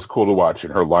Daryl was cool to watch,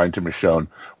 and her line to Michonne,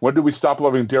 "When did we stop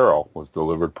loving Daryl?" was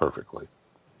delivered perfectly.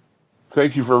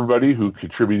 Thank you for everybody who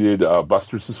contributed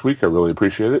Busters this week. I really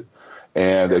appreciate it.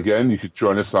 And again, you could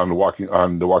join us on the Walking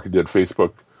Dead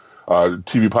Facebook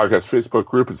TV podcast Facebook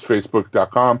group. It's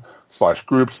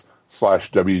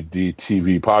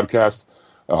facebook.com/groups/WDTV podcast.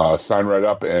 Sign right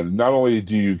up, and not only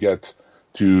do you get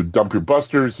to dump your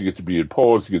busters, you get to be in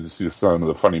polls, you get to see some of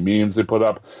the funny memes they put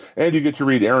up, and you get to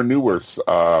read Aaron Newworth's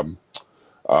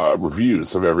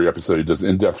reviews of every episode. He does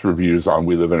in-depth reviews on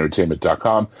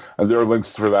WeLiveEntertainment.com, and there are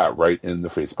links for that right in the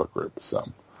Facebook group. So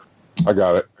I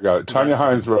got it. Tanya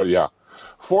Hines wrote,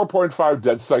 4.5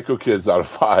 dead psycho kids out of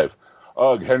 5.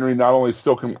 Ugh, Henry not only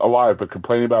still alive, but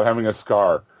complaining about having a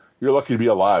scar. You're lucky to be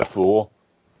alive, fool.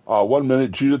 1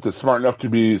 minute, Judith is smart enough to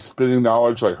be spitting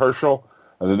knowledge like Herschel,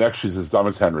 and the next she's as dumb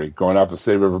as Henry, going out to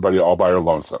save everybody all by her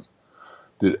lonesome.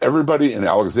 Did everybody in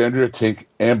Alexandria take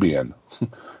Ambien?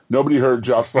 Nobody heard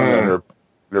Jocelyn and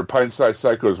her pint-sized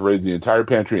psychos raid the entire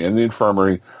pantry and the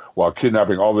infirmary while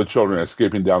kidnapping all the children and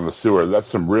escaping down the sewer. That's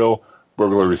some real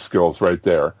burglary skills right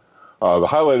there. The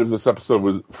highlight of this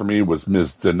episode for me was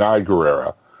Ms. Denai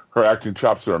Guerrera. Her acting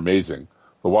chops are amazing.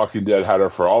 The Walking Dead had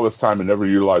her for all this time and never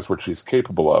utilized what she's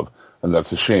capable of, and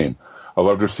that's a shame. I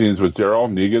loved her scenes with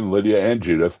Daryl, Negan, Lydia, and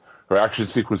Judith. Her action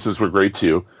sequences were great,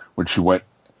 too, when she went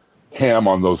ham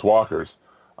on those walkers.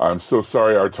 I'm so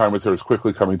sorry our time with her is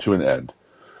quickly coming to an end.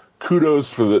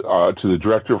 Kudos to the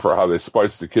director for how they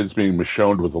spiced the kids being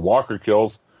Michonne with the walker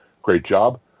kills. Great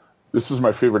job. This is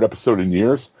my favorite episode in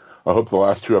years. I hope the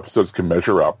last 2 episodes can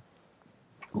measure up.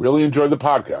 Really enjoyed the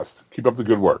podcast. Keep up the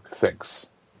good work. Thanks.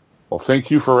 Well,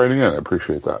 thank you for writing in. I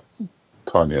appreciate that,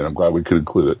 Tanya, and I'm glad we could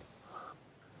include it.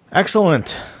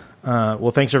 Excellent.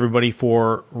 Well, thanks everybody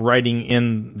for writing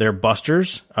in their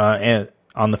busters and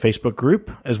on the Facebook group,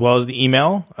 as well as the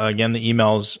email. Again, the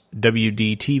email's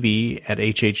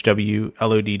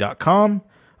wdtv@hhwlod.com.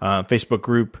 Facebook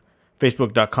group,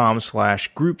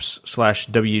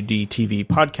 Facebook.com/groups/WDTV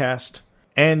podcast.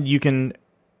 And you can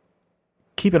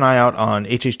keep an eye out on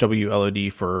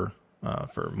HHWLOD for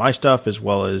my stuff, as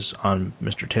well as on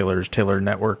Mr. Taylor's Taylor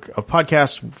Network of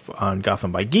podcasts on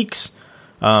Gotham by Geeks.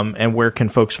 And where can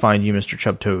folks find you, Mr.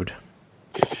 Chubtoad?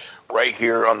 Right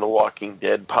here on the Walking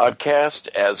Dead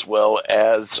podcast, as well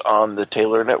as on the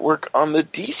Taylor Network on the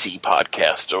DC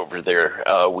podcast over there.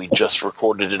 We just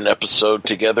recorded an episode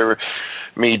together,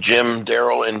 me, Jim,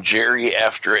 Daryl, and Jerry,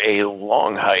 after a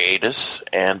long hiatus,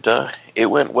 and it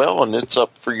went well, and it's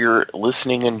up for your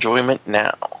listening enjoyment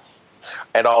now.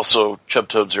 And also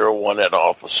Chubtoad01 at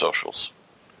all the socials.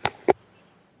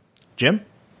 Jim?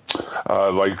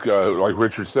 Like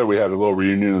Richard said, we had a little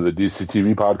reunion of the DC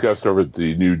TV podcast over at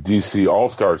the new DC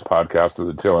All-Stars podcast of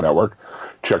the Taylor Network.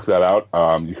 Check that out.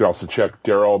 You can also check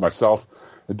Daryl, myself,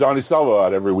 and Donnie Salvo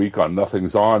out every week on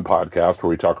Nothing's On podcast, where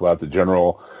we talk about the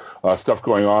general stuff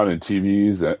going on in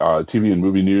TV and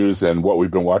movie news and what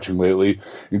we've been watching lately,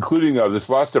 including this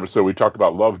last episode we talked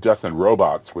about Love, Death, and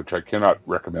Robots, which I cannot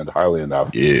recommend highly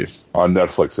enough. Yes. On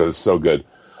Netflix. That is so good.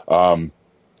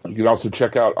 You can also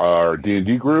check out our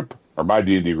D&D group, or my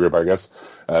D&D group, I guess,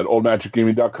 at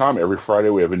oldmagicgaming.com. Every Friday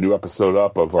we have a new episode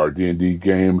up of our D&D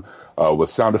game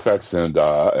with sound effects and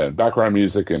background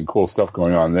music and cool stuff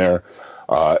going on there.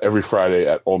 Every Friday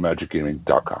at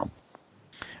oldmagicgaming.com.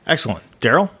 Excellent.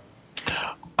 Daryl?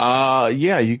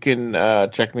 Yeah, you can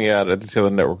check me out at the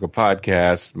Taylor Network of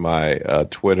Podcasts. My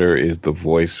Twitter is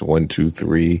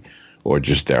TheVoice123, or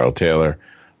just Daryl Taylor.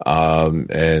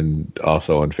 And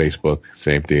also on Facebook,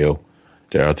 same deal,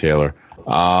 Daryl Taylor.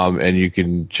 And you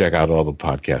can check out all the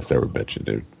podcasts that were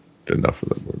mentioned. Enough of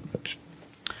them were mentioned.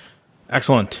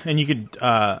 Excellent. And you could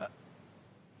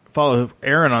follow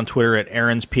Aaron on Twitter at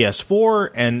Aaron's PS4,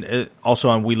 and also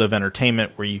on We Live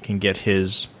Entertainment, where you can get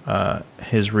his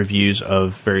reviews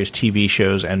of various TV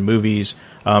shows and movies.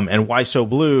 And Why So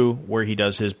Blue, where he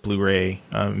does his Blu-ray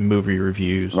movie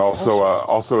reviews. And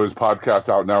also his podcast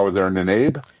out now with Aaron and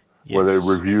Abe, yes, where they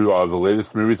review the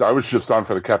latest movies. I was just on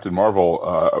for the Captain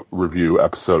Marvel review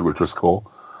episode, which was cool.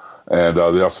 And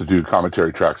they also do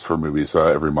commentary tracks for movies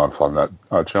every month on that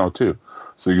channel, too.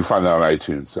 So you can find that on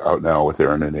iTunes, out now with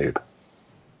Aaron and Abe.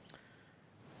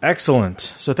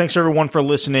 Excellent. So thanks, everyone, for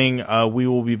listening. We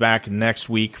will be back next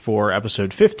week for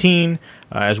episode 15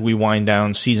 as we wind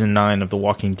down season 9 of The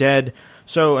Walking Dead.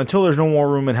 So until there's no more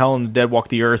room in hell and the dead walk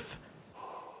the earth,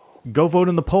 go vote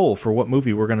in the poll for what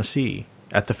movie we're going to see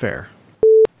at the fair.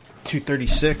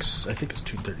 236. I think it's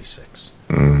 236.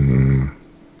 Mm-hmm.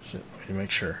 Shit, let me make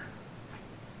sure.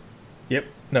 Yep.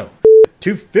 No.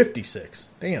 256.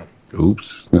 Damn.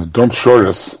 Oops. Don't short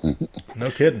us.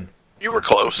 No kidding. You were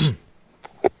close.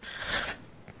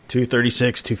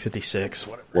 236, 256,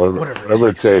 whatever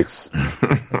it takes.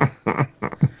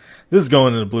 This is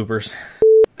going into bloopers.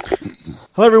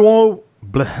 Hello, everyone.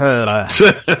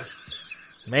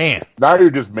 Man. Now you're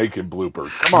just making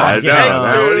bloopers. Come on. I know.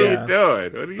 What are you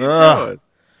doing?